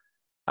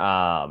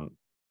 But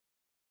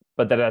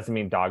that doesn't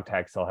mean dog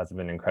tag still hasn't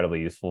been incredibly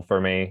useful for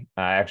me.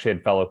 I actually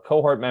had fellow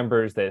cohort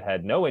members that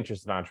had no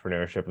interest in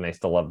entrepreneurship and they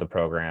still love the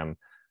program.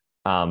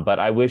 But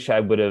I wish I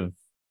would have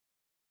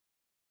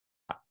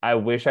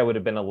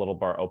been a little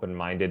more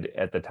open-minded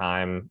at the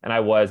time. And I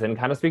was, and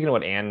kind of speaking to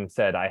what Anne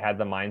said, I had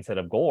the mindset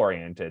of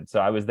goal-oriented. So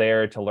I was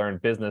there to learn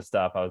business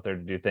stuff. I was there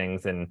to do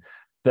things. And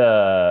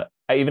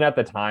even at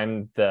the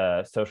time,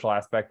 the social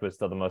aspect was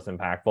still the most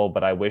impactful,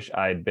 but I wish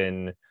I'd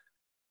been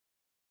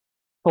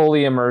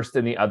fully immersed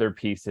in the other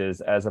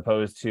pieces, as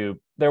opposed to,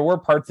 there were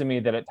parts of me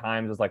that at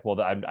times was like, well,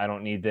 I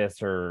don't need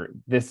this, or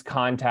this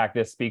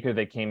speaker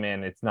that came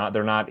in,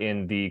 they're not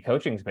in the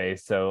coaching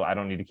space, so I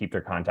don't need to keep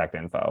their contact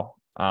info.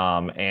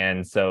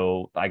 And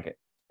so I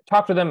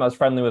talked to them, I was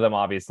friendly with them,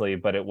 obviously,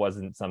 but it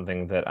wasn't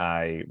something that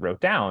I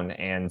wrote down.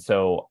 And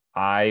so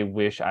I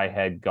wish I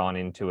had gone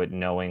into it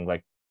knowing,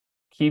 like,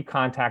 keep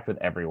contact with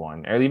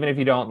everyone, or even if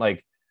you don't,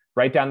 like,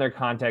 write down their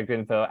contact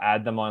info,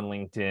 add them on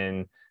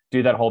LinkedIn,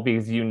 do that whole,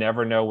 because you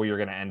never know where you're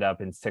going to end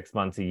up in 6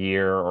 months, a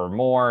year or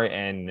more,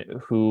 and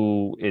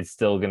who is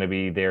still going to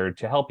be there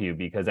to help you,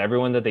 because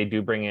everyone that they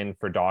do bring in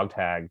for dog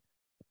tag,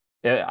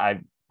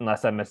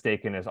 unless I'm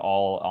mistaken, is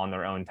all on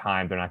their own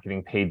time. They're not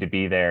getting paid to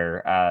be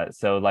there.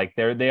 So like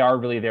they are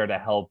really there to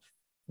help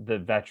the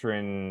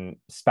veteran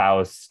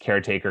spouse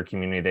caretaker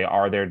community. They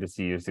are there to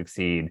see you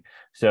succeed.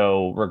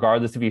 So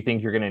regardless if you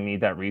think you're going to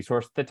need that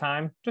resource at the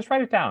time, just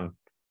write it down.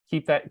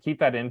 Keep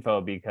that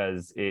info,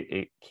 because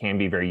it can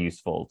be very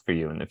useful for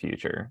you in the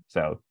future.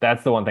 So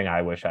that's the one thing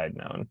I wish I'd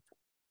known.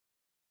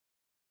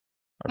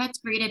 That's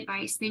great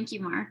advice. Thank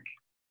you, Mark.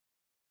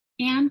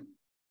 Anne?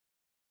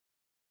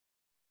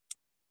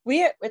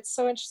 It's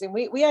so interesting.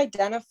 We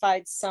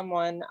identified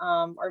someone,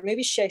 or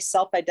maybe she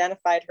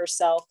self-identified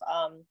herself,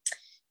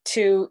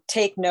 to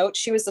take notes.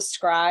 She was a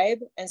scribe.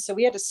 And so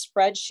we had a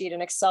spreadsheet,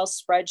 an Excel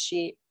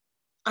spreadsheet,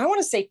 I want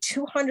to say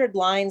 200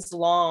 lines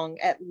long,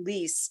 at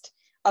least,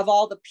 of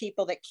all the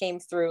people that came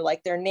through,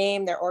 like their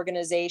name, their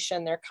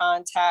organization, their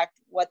contact,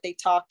 what they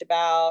talked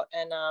about.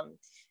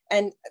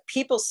 And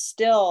people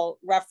still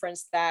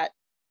reference that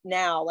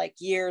now, like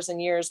years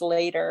and years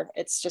later.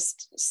 It's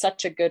just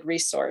such a good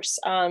resource.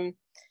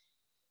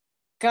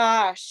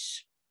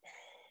 Gosh,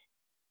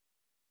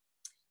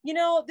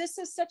 this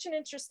is such an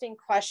interesting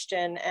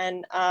question,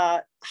 and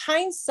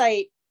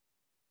hindsight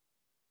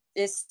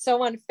is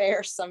so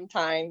unfair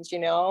sometimes,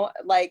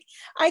 like,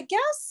 I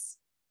guess,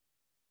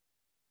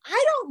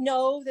 I don't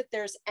know that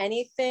there's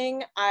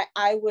anything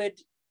I would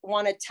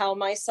want to tell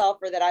myself,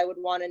 or that I would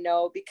want to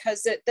know,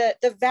 because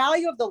the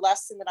value of the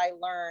lesson that I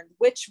learned,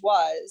 which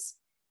was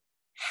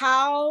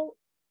how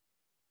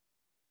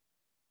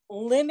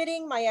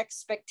limiting my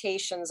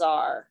expectations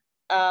are,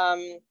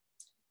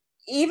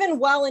 even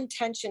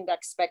well-intentioned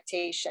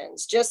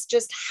expectations,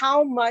 just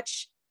how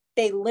much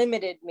they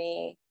limited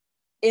me,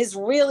 is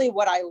really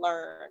what I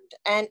learned.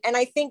 And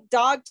I think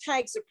dog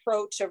tag's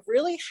approach of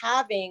really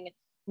having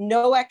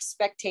no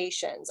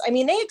expectations. I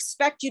mean, they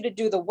expect you to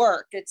do the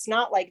work. It's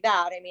not like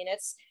that. I mean,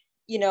 it's,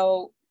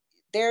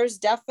 there's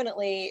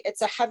definitely,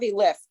 it's a heavy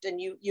lift,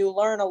 and you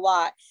learn a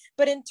lot.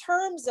 But in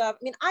terms of,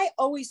 I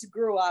always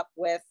grew up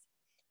with,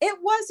 it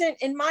wasn't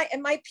and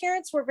my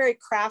parents were very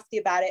crafty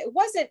about it. It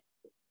wasn't,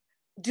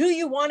 do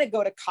you want to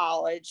go to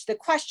college? The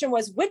question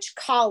was, which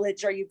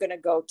college are you going to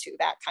go to?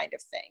 That kind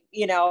of thing.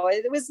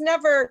 It was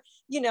never,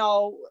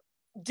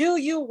 do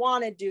you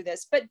want to do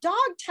this? But dog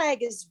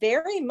tag is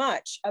very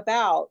much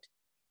about,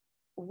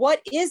 what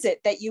is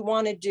it that you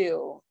want to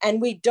do? And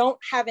we don't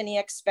have any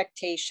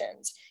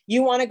expectations.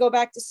 You want to go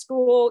back to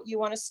school, you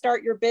want to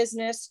start your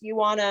business, you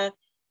want to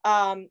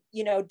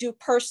do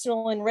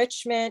personal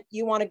enrichment,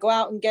 you want to go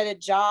out and get a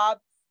job,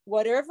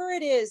 whatever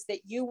it is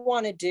that you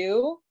want to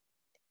do,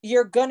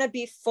 you're going to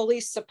be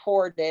fully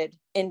supported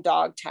in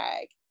dog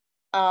tag.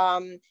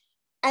 And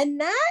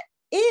that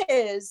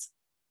is,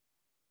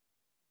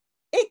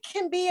 it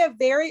can be a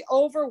very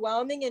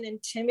overwhelming and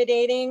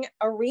intimidating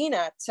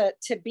arena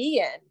to be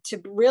in,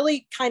 to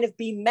really kind of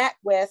be met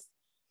with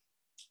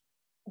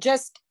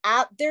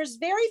there's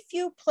very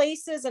few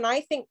places, and I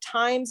think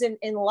times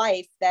in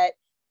life, that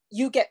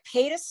you get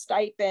paid a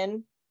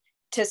stipend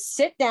to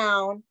sit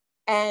down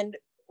and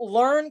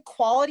learn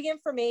quality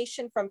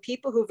information from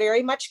people who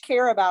very much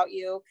care about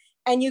you,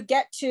 and you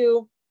get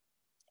to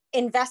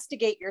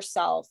investigate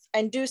yourself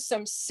and do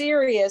some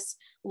serious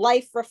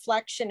life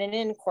reflection and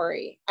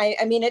inquiry.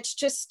 I mean,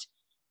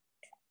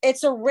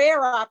 it's a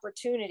rare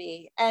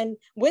opportunity. And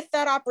with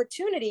that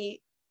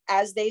opportunity,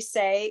 as they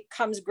say,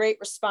 comes great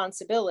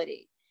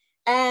responsibility.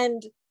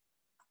 And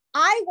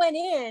I went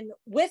in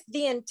with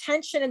the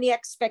intention and the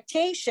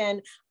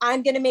expectation,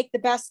 I'm going to make the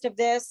best of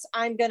this.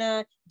 I'm going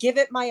to give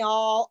it my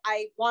all.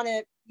 I want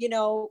to, you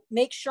know,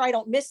 make sure I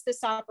don't miss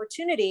this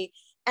opportunity.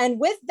 And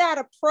with that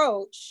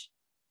approach,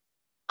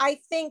 I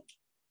think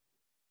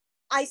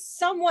I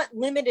somewhat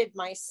limited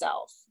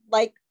myself,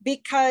 like,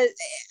 because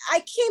I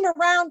came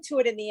around to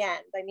it in the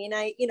end. I mean,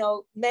 you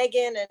know,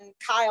 Megan and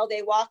Kyle,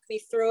 they walked me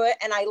through it,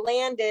 and I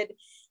landed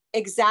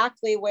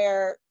exactly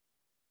where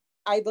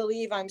I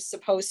believe I'm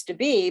supposed to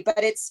be,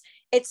 but it's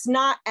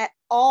not at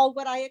all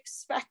what I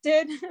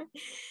expected.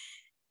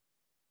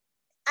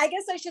 I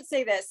guess I should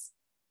say this.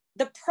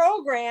 The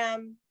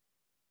program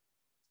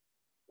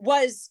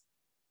was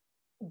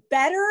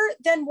better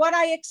than what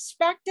I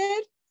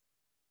expected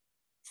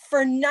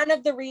for none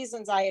of the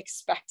reasons I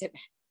expected.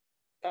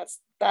 That's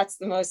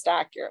the most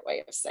accurate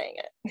way of saying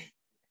it.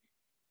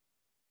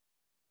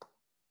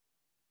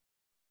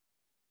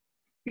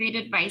 Great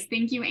advice.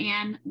 Thank you,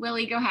 Anne.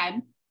 Willie, go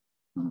ahead.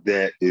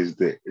 That is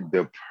the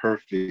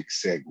perfect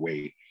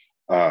segue.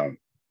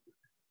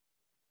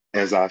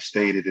 As I've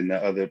stated in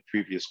the other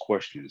previous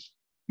questions,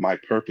 my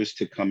purpose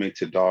to come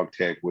into Dog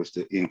Tag was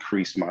to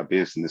increase my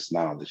business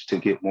knowledge, to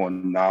get more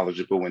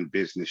knowledgeable in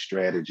business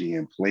strategy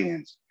and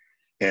plans.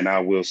 And I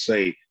will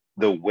say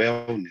the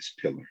wellness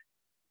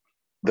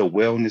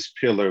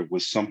pillar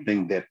was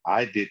something that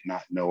I did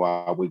not know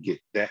I would get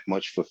that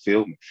much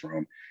fulfillment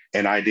from.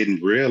 And I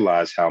didn't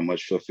realize how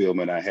much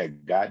fulfillment I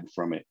had gotten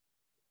from it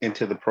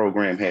until the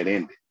program had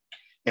ended.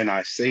 And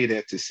I say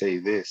that to say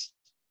this: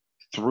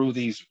 through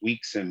these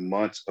weeks and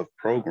months of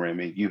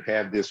programming, you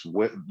have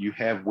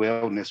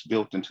wellness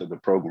built into the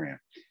program.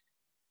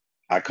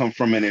 I come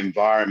from an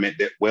environment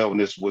that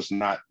wellness was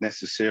not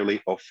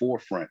necessarily a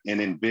forefront.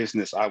 And in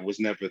business, I was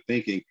never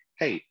thinking,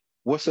 hey,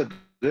 what's a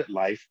good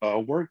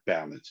work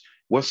balance?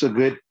 What's a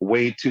good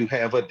way to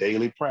have a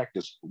daily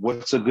practice?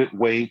 What's a good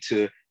way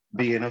to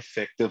be an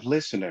effective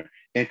listener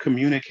and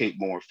communicate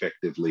more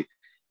effectively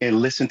and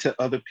listen to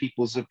other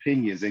people's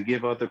opinions and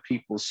give other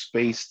people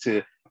space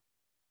to.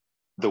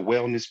 The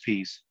wellness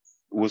piece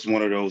was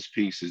one of those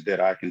pieces that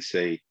I can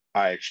say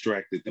I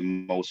extracted the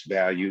most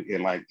value.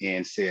 And like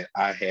Ann said,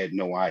 I had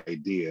no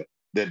idea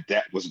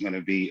that was going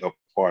to be a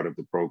part of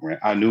the program.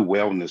 I knew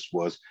wellness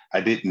was.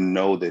 I didn't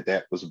know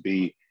that was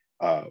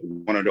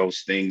one of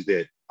those things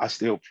that I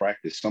still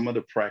practice. Some of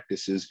the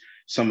practices,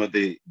 some of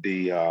the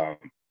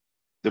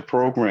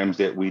programs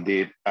that we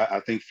did,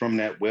 I think from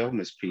that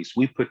wellness piece,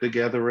 we put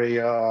together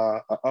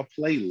a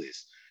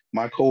playlist.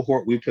 My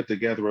cohort, we put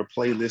together a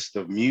playlist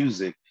of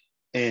music,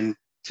 and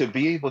to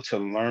be able to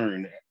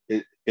learn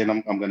it, and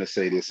I'm going to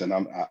say this, and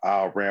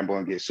I'll ramble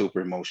and get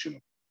super emotional.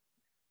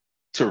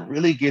 To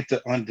really get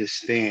to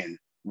understand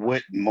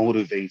what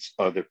motivates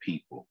other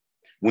people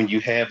when you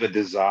have a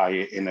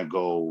desire and a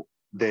goal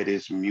that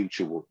is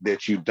mutual,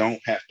 that you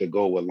don't have to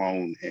go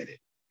alone at it.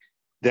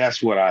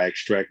 That's what I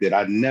extracted.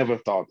 I never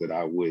thought that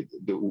I would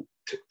do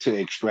to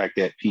extract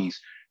that piece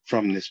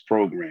from this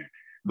program,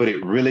 but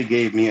it really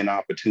gave me an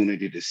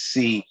opportunity to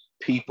see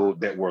people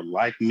that were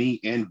like me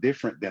and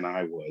different than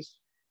I was,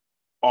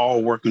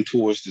 all working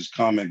towards this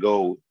common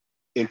goal,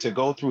 and to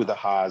go through the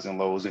highs and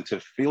lows and to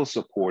feel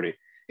supported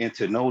and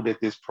to know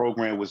that this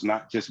program was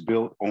not just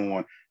built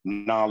on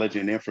knowledge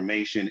and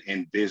information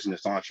and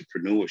business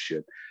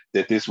entrepreneurship,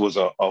 that this was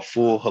a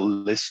full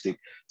holistic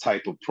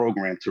type of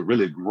program to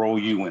really grow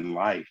you in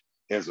life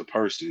as a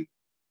person.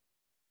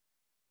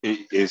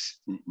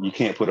 You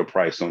can't put a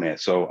price on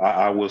that. So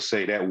I will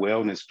say that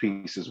wellness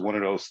piece is one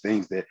of those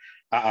things that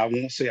I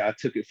won't say I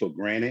took it for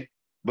granted,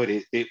 but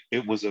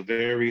it was a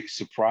very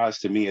surprise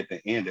to me at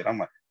the end that I'm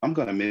like, I'm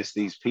going to miss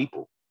these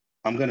people.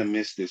 I'm going to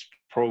miss this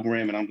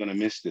program, and I'm going to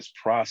miss this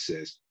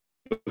process,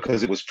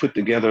 because it was put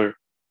together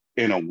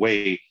in a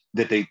way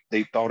that they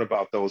thought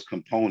about those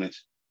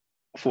components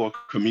for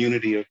a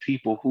community of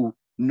people who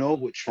know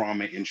what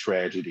trauma and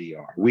tragedy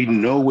are. We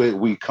know where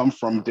we come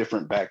from,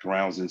 different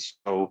backgrounds. And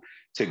so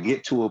to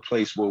get to a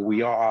place where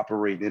we are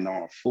operating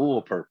on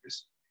full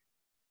purpose.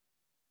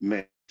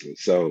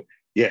 So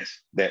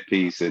yes, that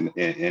piece and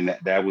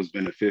that was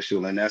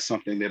beneficial. And that's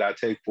something that I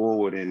take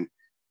forward in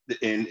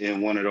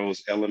one of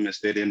those elements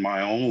that in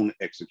my own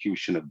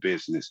execution of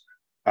business,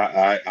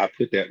 I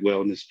put that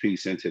wellness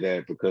piece into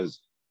that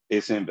because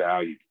it's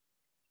invaluable.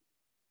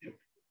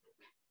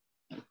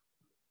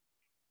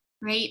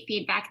 Great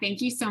feedback.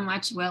 Thank you so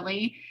much,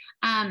 Willie.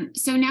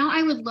 So now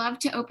I would love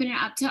to open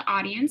it up to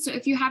audience. So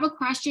if you have a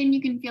question,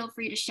 you can feel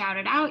free to shout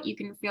it out. You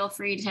can feel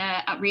free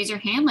to raise your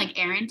hand like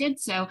Erin did.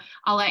 So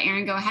I'll let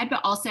Erin go ahead,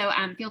 but also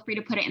feel free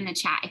to put it in the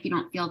chat if you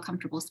don't feel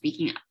comfortable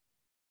speaking up.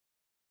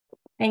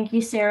 Thank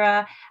you,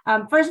 Sarah.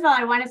 First of all,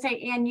 I want to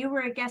say, Anne, you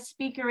were a guest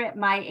speaker at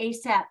my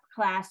ASAP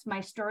class, my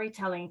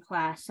storytelling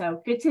class.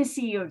 So good to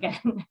see you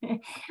again.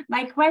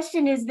 My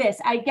question is this: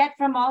 I get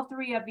from all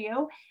three of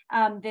you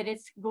that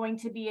it's going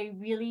to be a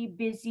really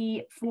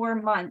busy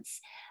 4 months.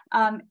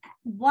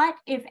 What,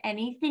 if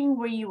anything,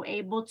 were you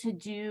able to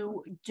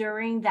do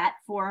during that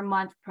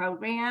 4-month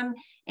program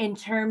in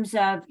terms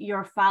of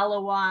your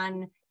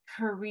follow-on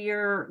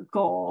career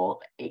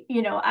goal.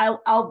 You know,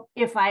 I'll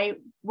if I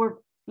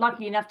were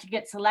lucky enough to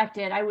get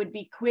selected, I would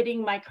be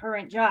quitting my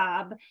current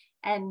job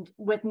and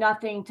with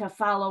nothing to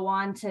follow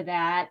on to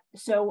that.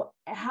 So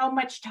how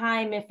much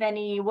time, if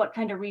any, what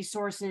kind of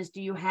resources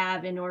do you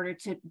have in order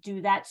to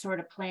do that sort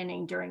of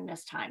planning during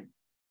this time?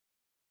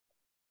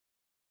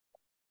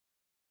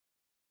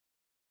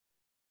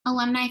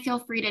 Alumni, feel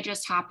free to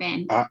just hop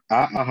in. I'll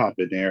hop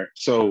in there.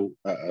 So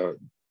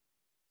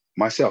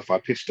myself, I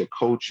pitched a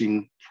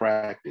coaching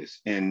practice,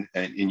 and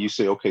you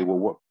say, okay,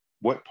 well,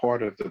 what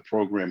part of the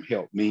program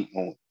helped me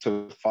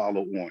to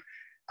follow on?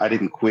 I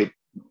didn't quit,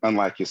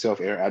 unlike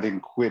yourself, Eric. I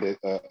didn't quit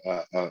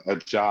a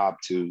job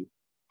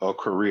a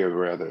career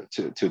rather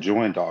to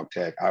join Dog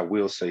Tag. I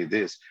will say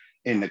this: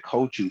 in the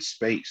coaching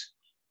space,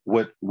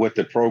 what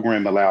the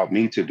program allowed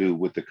me to do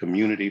with the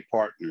community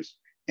partners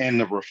and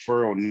the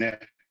referral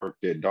network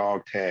that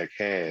Dog Tag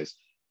has,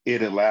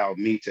 it allowed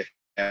me to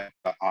have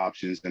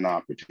options and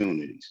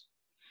opportunities.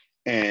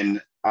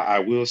 And I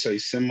will say,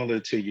 similar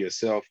to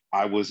yourself,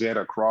 I was at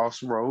a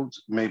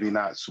crossroads, maybe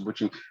not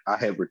switching. I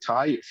had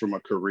retired from a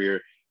career.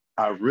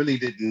 I really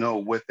didn't know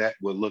what that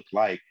would look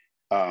like.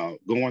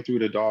 Going through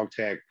the Dog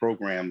Tag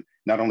program,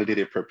 not only did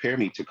it prepare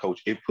me to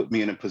coach, it put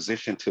me in a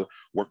position to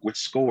work with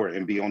SCORE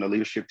and be on the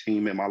leadership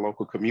team in my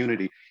local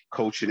community,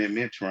 coaching and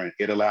mentoring.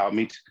 It allowed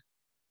me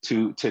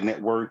to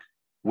network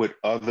with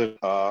other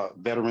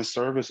veteran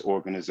service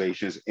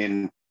organizations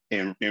and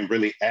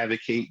really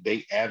advocate.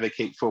 They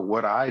advocate for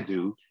what I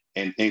do.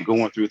 And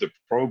going through the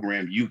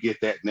program, you get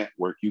that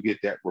network, you get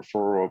that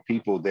referral of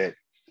people that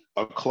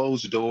a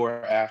closed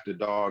door after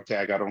Dog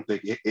Tag. I don't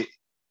think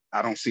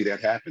I don't see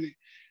that happening,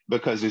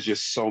 because there's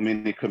just so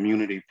many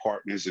community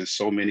partners and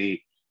so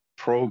many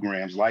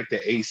programs like the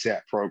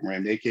ASAP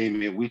program. They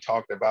came in, we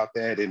talked about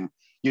that. And,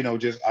 you know,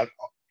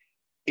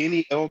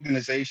 any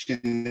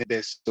organization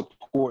that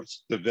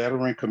supports the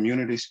veteran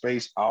community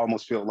space, I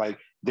almost feel like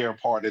they're a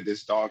part of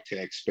this Dog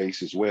Tag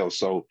space as well.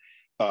 So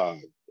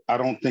I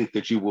don't think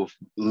that you will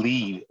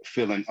leave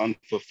feeling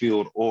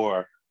unfulfilled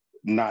or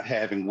not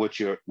having what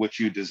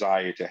you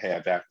desire to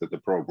have after the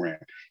program.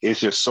 It's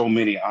just so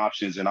many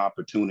options and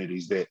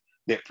opportunities that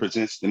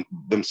presents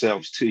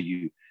themselves to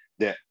you,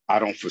 that I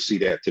don't foresee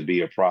that to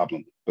be a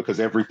problem, because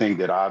everything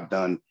that I've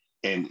done,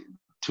 and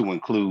to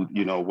include,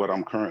 you know, what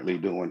I'm currently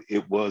doing,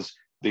 it was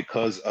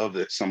because of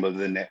some of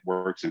the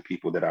networks and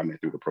people that I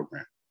met through the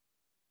program.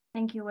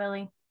 Thank you,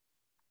 Willie.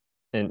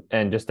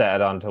 And just to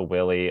add on to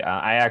Willie,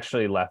 I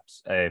actually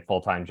left a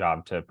full-time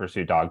job to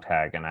pursue Dog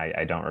Tag, and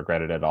I don't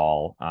regret it at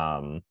all.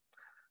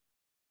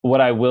 What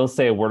I will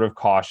say, a word of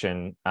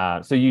caution.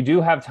 So you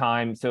do have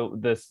time. So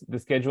the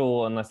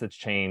schedule, unless it's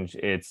changed,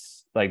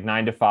 it's like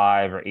 9 to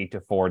 5 or 8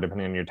 to 4,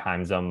 depending on your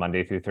time zone,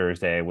 Monday through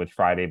Thursday, with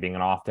Friday being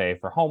an off day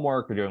for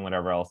homework or doing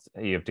whatever else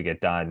you have to get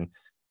done.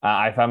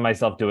 I found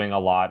myself doing a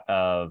lot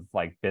of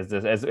like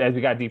business as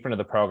we got deeper into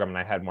the program and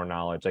I had more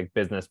knowledge, like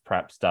business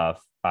prep stuff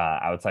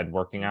outside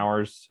working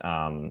hours,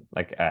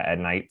 like at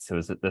night.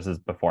 So this is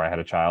before I had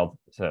a child,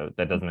 so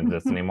that doesn't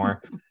exist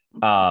anymore.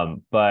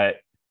 But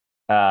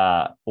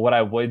what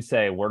I would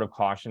say, word of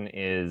caution,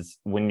 is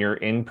when you're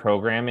in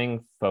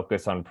programming,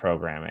 focus on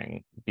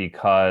programming,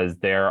 because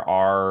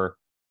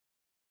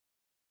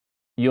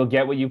you'll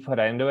get what you put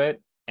into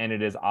it. And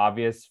it is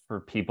obvious for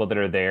people that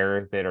are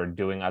there that are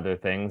doing other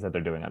things that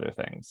they're doing other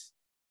things.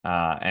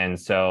 And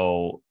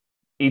so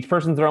each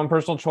person's their own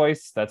personal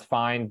choice. That's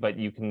fine. But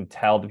you can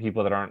tell the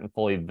people that aren't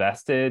fully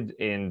vested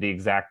in the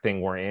exact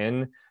thing we're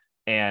in.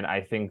 And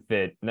I think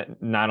that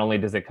not only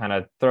does it kind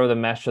of throw the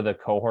mesh of the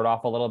cohort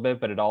off a little bit,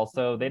 but it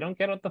also, they don't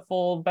get the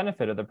full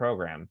benefit of the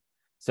program.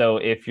 So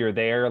if you're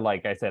there,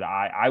 like I said,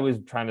 I was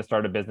trying to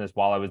start a business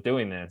while I was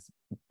doing this,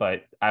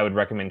 but I would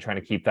recommend trying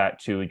to keep that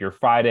to your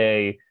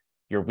Friday,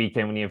 your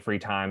weekend when you have free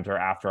times, or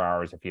after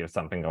hours if you have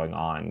something going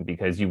on,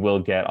 because you will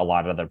get a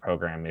lot of the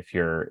program if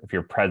you're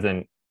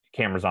present,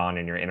 cameras on,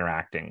 and you're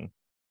interacting.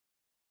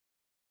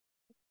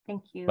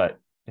 Thank you. But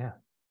yeah.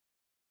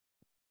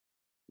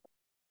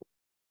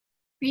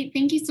 Great,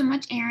 thank you so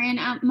much, Erin.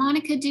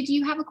 Monica, did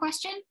you have a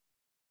question?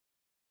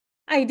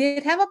 I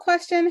did have a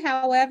question.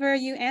 However,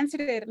 you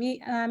answered it.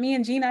 Me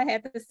and Gina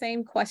had the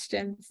same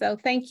question. So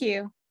thank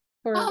you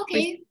for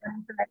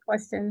that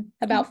question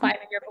about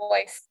finding your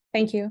voice.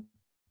 Thank you.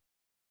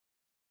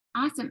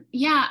 Awesome.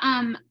 Yeah.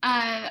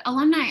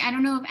 Alumni, I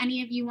don't know if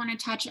any of you want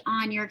to touch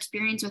on your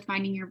experience with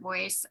finding your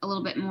voice a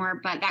little bit more,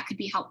 but that could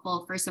be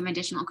helpful for some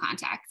additional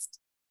context.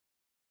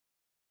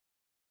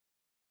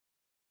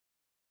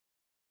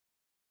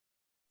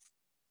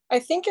 I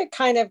think it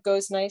kind of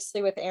goes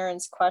nicely with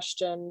Erin's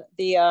question,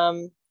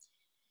 the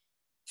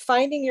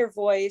finding your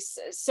voice.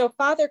 So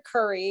Father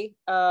Curry,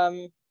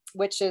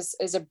 which is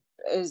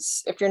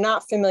if you're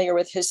not familiar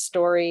with his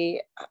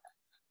story,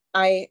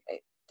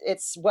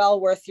 it's well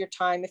worth your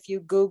time if you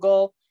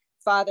Google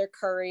Father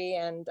Curry,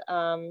 and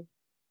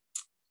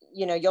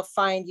you know, you'll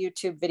find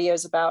YouTube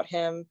videos about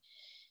him.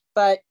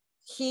 But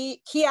he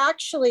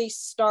actually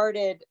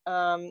started,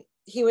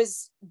 he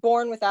was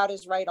born without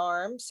his right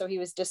arm, so he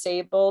was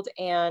disabled,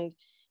 and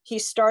he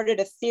started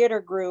a theater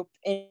group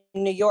in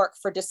New York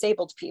for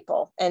disabled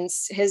people. And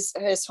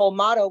his whole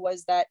motto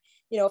was that,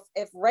 you know,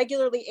 if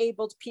regularly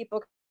abled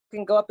people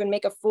can go up and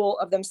make a fool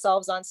of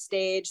themselves on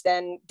stage,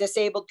 then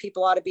disabled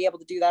people ought to be able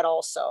to do that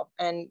also.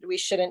 And we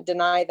shouldn't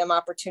deny them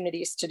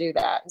opportunities to do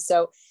that. And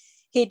so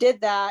he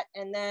did that.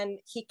 And then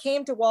he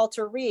came to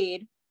Walter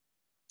Reed.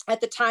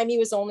 At the time, he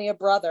was only a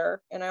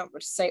brother, and I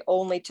don't say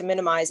only to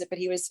minimize it, but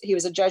he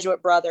was a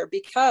Jesuit brother,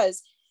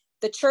 because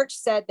the church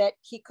said that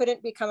he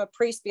couldn't become a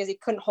priest because he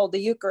couldn't hold the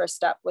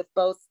Eucharist up with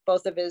both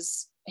of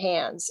his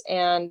hands.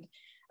 And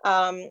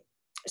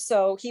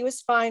so he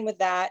was fine with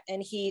that.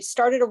 And he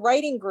started a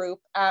writing group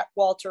at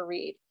Walter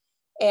Reed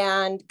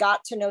and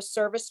got to know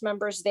service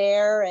members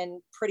there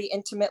and pretty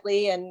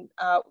intimately, and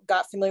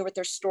got familiar with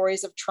their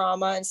stories of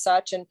trauma and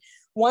such. And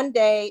one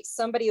day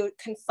somebody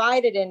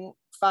confided in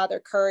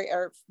Father Curry,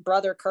 or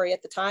Brother Curry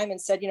at the time,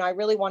 and said, you know, I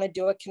really want to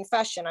do a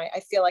confession.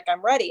 I feel like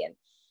I'm ready.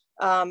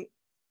 And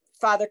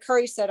Father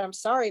Curry said, I'm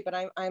sorry, but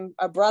I'm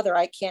a brother.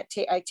 I can't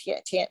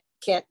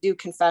do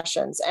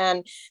confessions.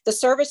 And the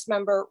service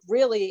member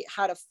really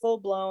had a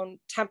full-blown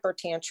temper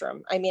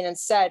tantrum. I mean, and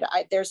said,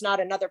 there's not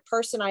another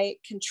person I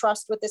can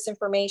trust with this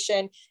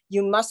information.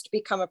 You must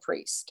become a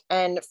priest.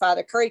 And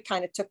Father Curry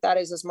kind of took that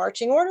as his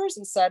marching orders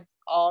and said,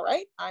 all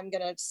right, I'm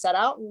going to set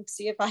out and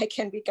see if I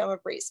can become a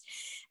priest.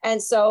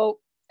 And so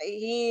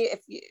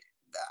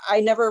I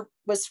never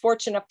was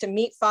fortunate enough to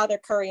meet Father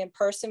Curry in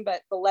person,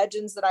 but the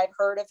legends that I've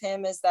heard of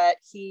him is that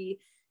he,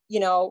 you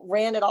know,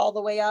 ran it all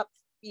the way up,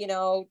 you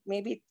know,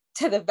 maybe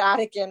to the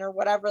Vatican or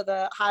whatever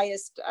the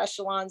highest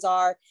echelons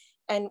are,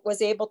 and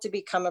was able to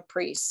become a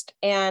priest.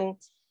 And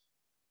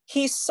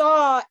he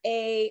saw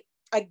a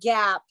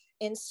gap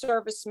in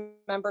service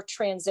member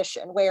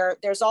transition, where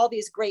there's all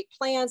these great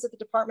plans that the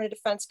Department of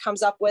Defense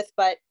comes up with,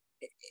 but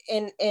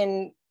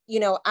in you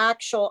know,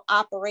 actual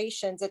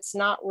operations, it's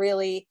not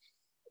really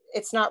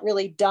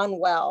done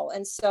well.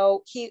 And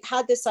so he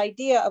had this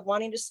idea of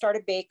wanting to start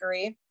a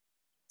bakery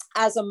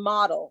as a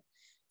model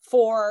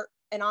for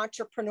an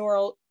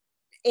entrepreneurial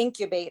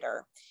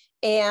incubator,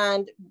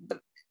 and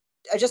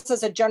just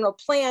as a general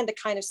plan to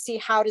kind of see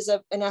how does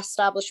an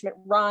establishment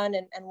run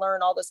and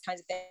learn all those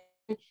kinds of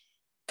things.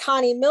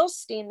 Connie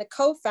Milstein, the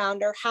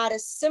co-founder, had a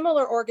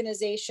similar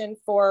organization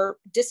for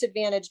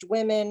disadvantaged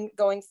women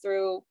going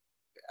through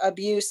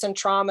abuse and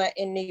trauma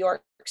in New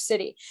York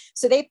City.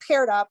 So they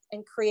paired up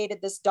and created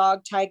this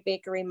dog tag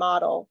bakery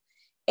model.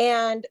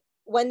 And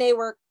when they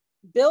were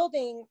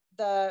building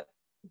the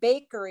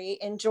bakery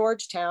in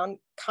Georgetown,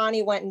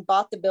 Connie went and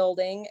bought the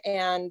building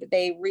and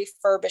they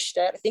refurbished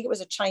it. I think it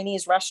was a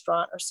Chinese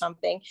restaurant or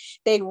something.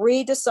 They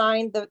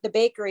redesigned the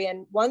bakery.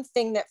 And one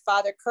thing that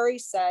Father Curry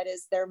said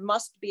is there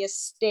must be a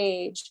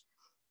stage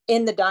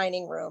in the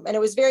dining room. And it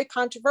was very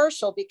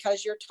controversial,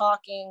 because you're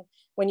talking,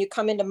 when you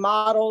come into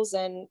models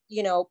and,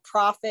 you know,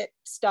 profit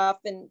stuff,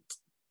 and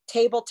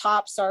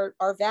tabletops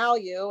are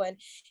value. And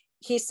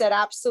he said,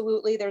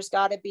 absolutely, there's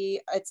got to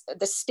be,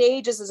 the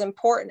stage is as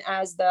important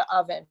as the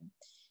oven.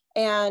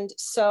 And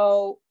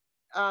so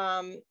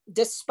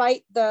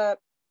despite the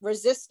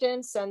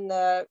resistance and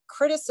the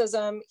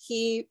criticism,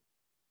 he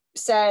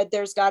said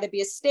there's got to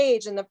be a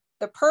stage. And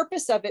the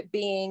purpose of it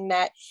being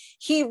that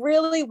he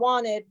really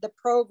wanted the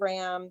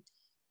program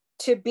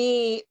to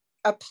be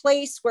a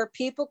place where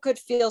people could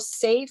feel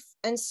safe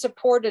and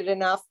supported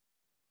enough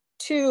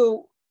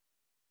to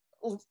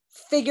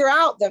figure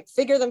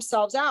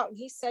themselves out. And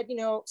he said, you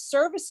know,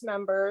 service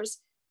members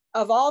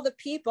of all the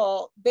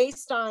people,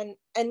 based on,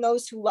 and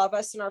those who love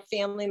us and our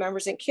family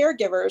members and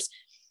caregivers,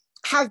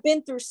 have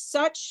been through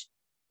such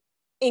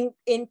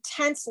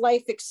intense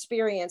life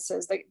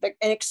experiences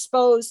and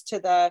exposed to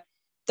the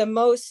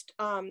most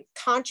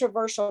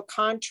controversial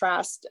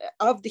contrast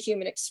of the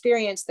human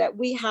experience, that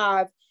we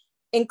have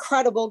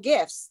incredible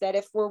gifts that,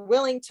 if we're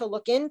willing to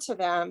look into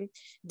them,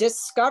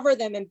 discover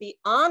them, and be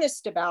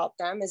honest about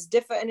them, is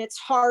different. And it's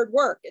hard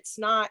work. It's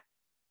not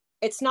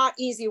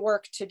easy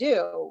work to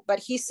do. But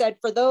he said,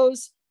 for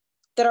those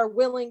that are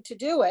willing to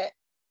do it,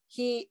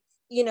 he,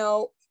 you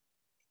know,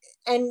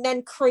 and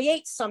then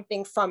create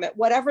something from it,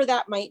 whatever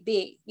that might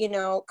be, you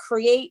know,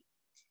 create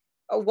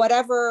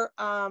whatever,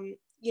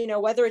 you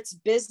know, whether it's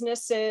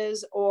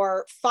businesses,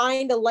 or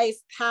find a life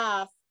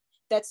path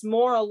that's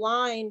more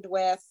aligned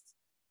with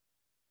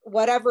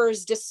whatever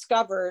is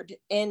discovered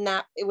in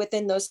that,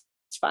 within those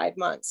 5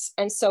 months.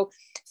 And so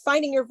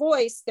finding your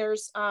voice,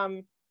 there's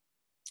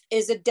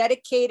is a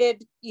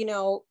dedicated, you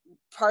know,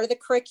 part of the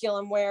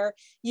curriculum where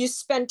you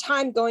spend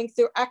time going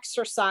through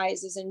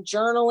exercises and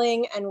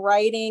journaling and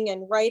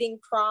writing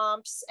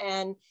prompts.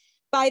 And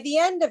by the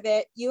end of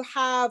it, you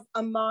have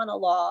a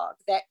monologue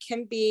that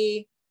can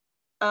be,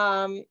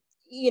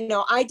 you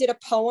know, I did a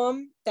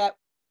poem that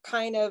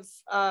kind of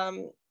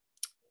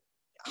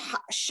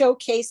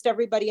showcased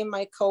everybody in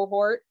my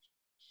cohort.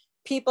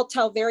 People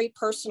tell very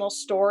personal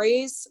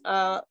stories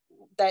that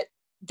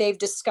they've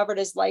discovered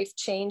as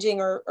life-changing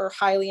or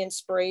highly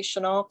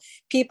inspirational.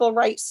 People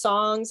write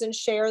songs and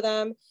share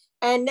them.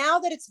 And now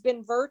that it's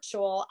been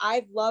virtual,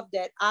 I've loved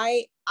it.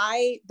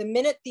 The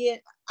minute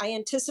I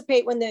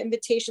anticipate when the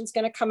invitation's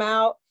going to come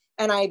out,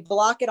 and I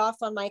block it off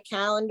on my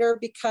calendar,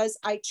 because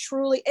I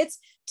truly,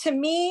 to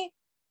me,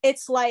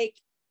 it's like,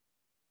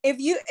 if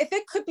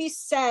it could be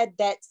said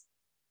that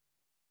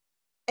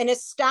an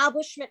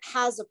establishment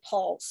has a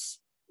pulse,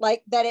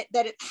 like that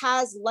it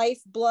has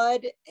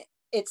lifeblood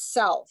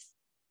itself,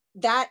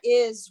 that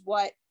is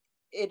what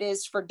it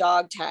is for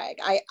dog tag.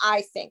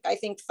 I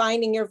think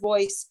finding your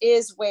voice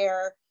is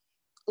where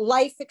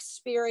life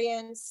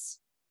experience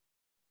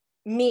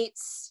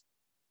meets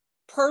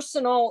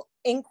personal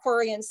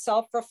inquiry and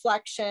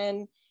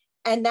self-reflection,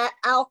 and that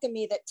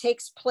alchemy that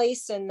takes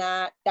place in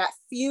that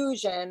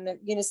fusion,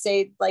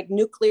 say like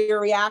nuclear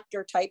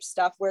reactor type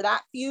stuff, where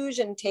that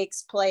fusion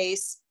takes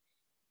place,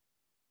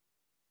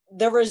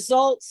 the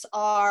results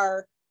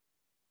are,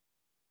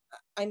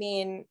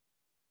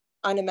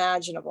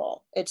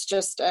 unimaginable. It's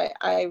just,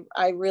 I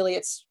really,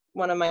 it's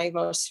one of my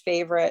most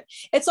favorite.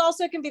 It's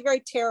also, it can be very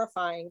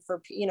terrifying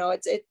for,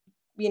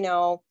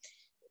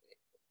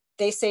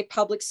 they say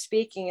public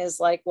speaking is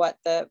like what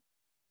the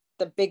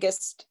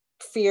biggest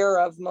fear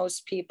of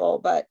most people,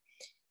 but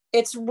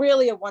it's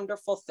really a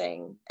wonderful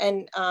thing.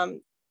 And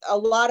a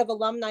lot of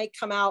alumni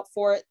come out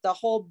for it. The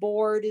whole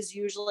board is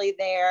usually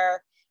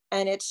there,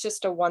 and it's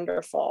just a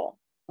wonderful,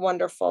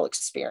 wonderful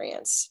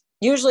experience.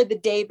 Usually the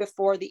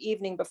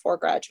evening before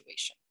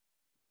graduation.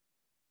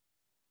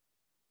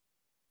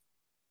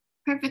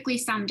 Perfectly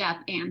summed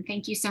up, Anne.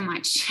 Thank you so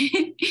much.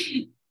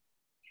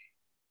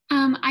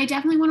 I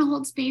definitely want to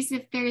hold space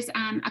if there's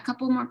a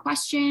couple more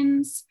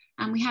questions.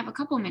 We have a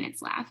couple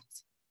minutes left.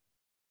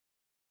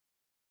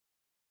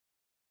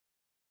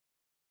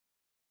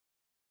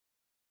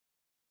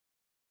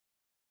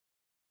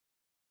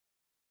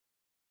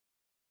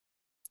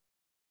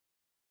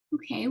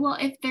 Okay, well,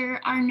 if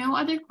there are no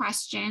other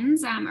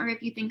questions, or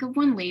if you think of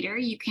one later,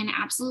 you can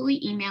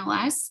absolutely email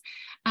us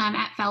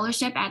at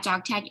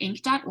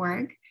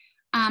fellowship@dogtaginc.org.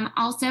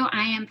 Also,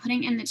 I am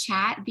putting in the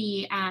chat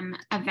the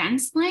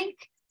events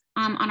link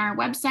on our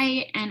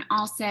website, and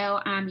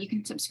also you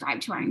can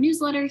subscribe to our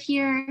newsletter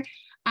here.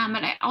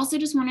 But I also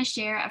just want to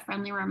share a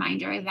friendly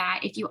reminder that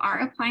if you are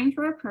applying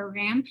for a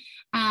program,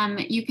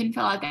 you can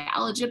fill out the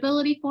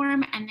eligibility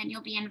form, and then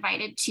you'll be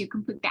invited to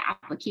complete the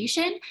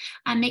application.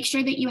 Make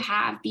sure that you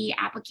have the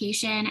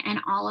application and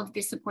all of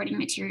the supporting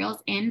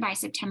materials in by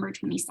September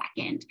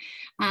 22nd.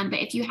 But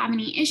if you have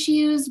any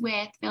issues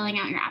with filling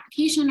out your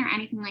application or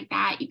anything like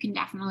that, you can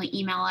definitely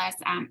email us.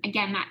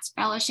 Again, that's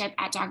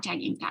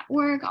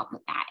fellowship@dogtaginc.org. I'll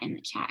put that in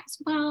the chat as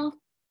well.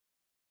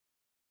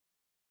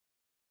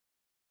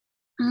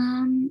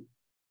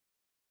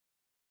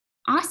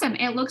 Awesome.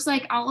 It looks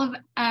like all of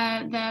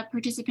the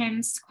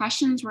participants'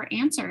 questions were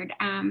answered.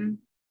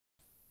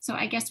 So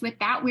I guess with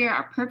that, we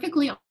are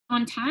perfectly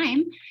on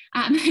time.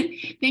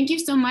 Thank you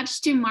so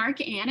much to Mark,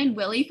 Anne, and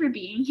Willie for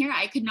being here.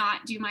 I could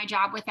not do my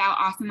job without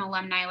awesome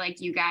alumni like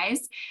you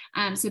guys.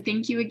 So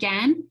thank you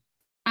again.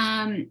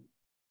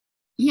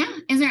 Yeah,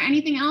 is there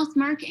anything else,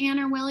 Mark, Anne,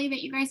 or Willie,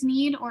 that you guys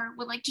need or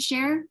would like to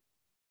share?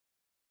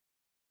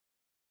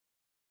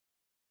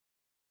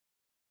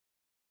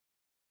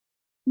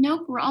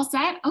 Nope, we're all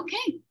set.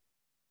 Okay.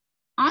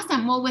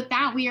 Awesome. Well, with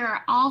that, we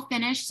are all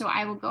finished. So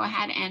I will go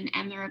ahead and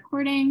end the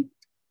recording.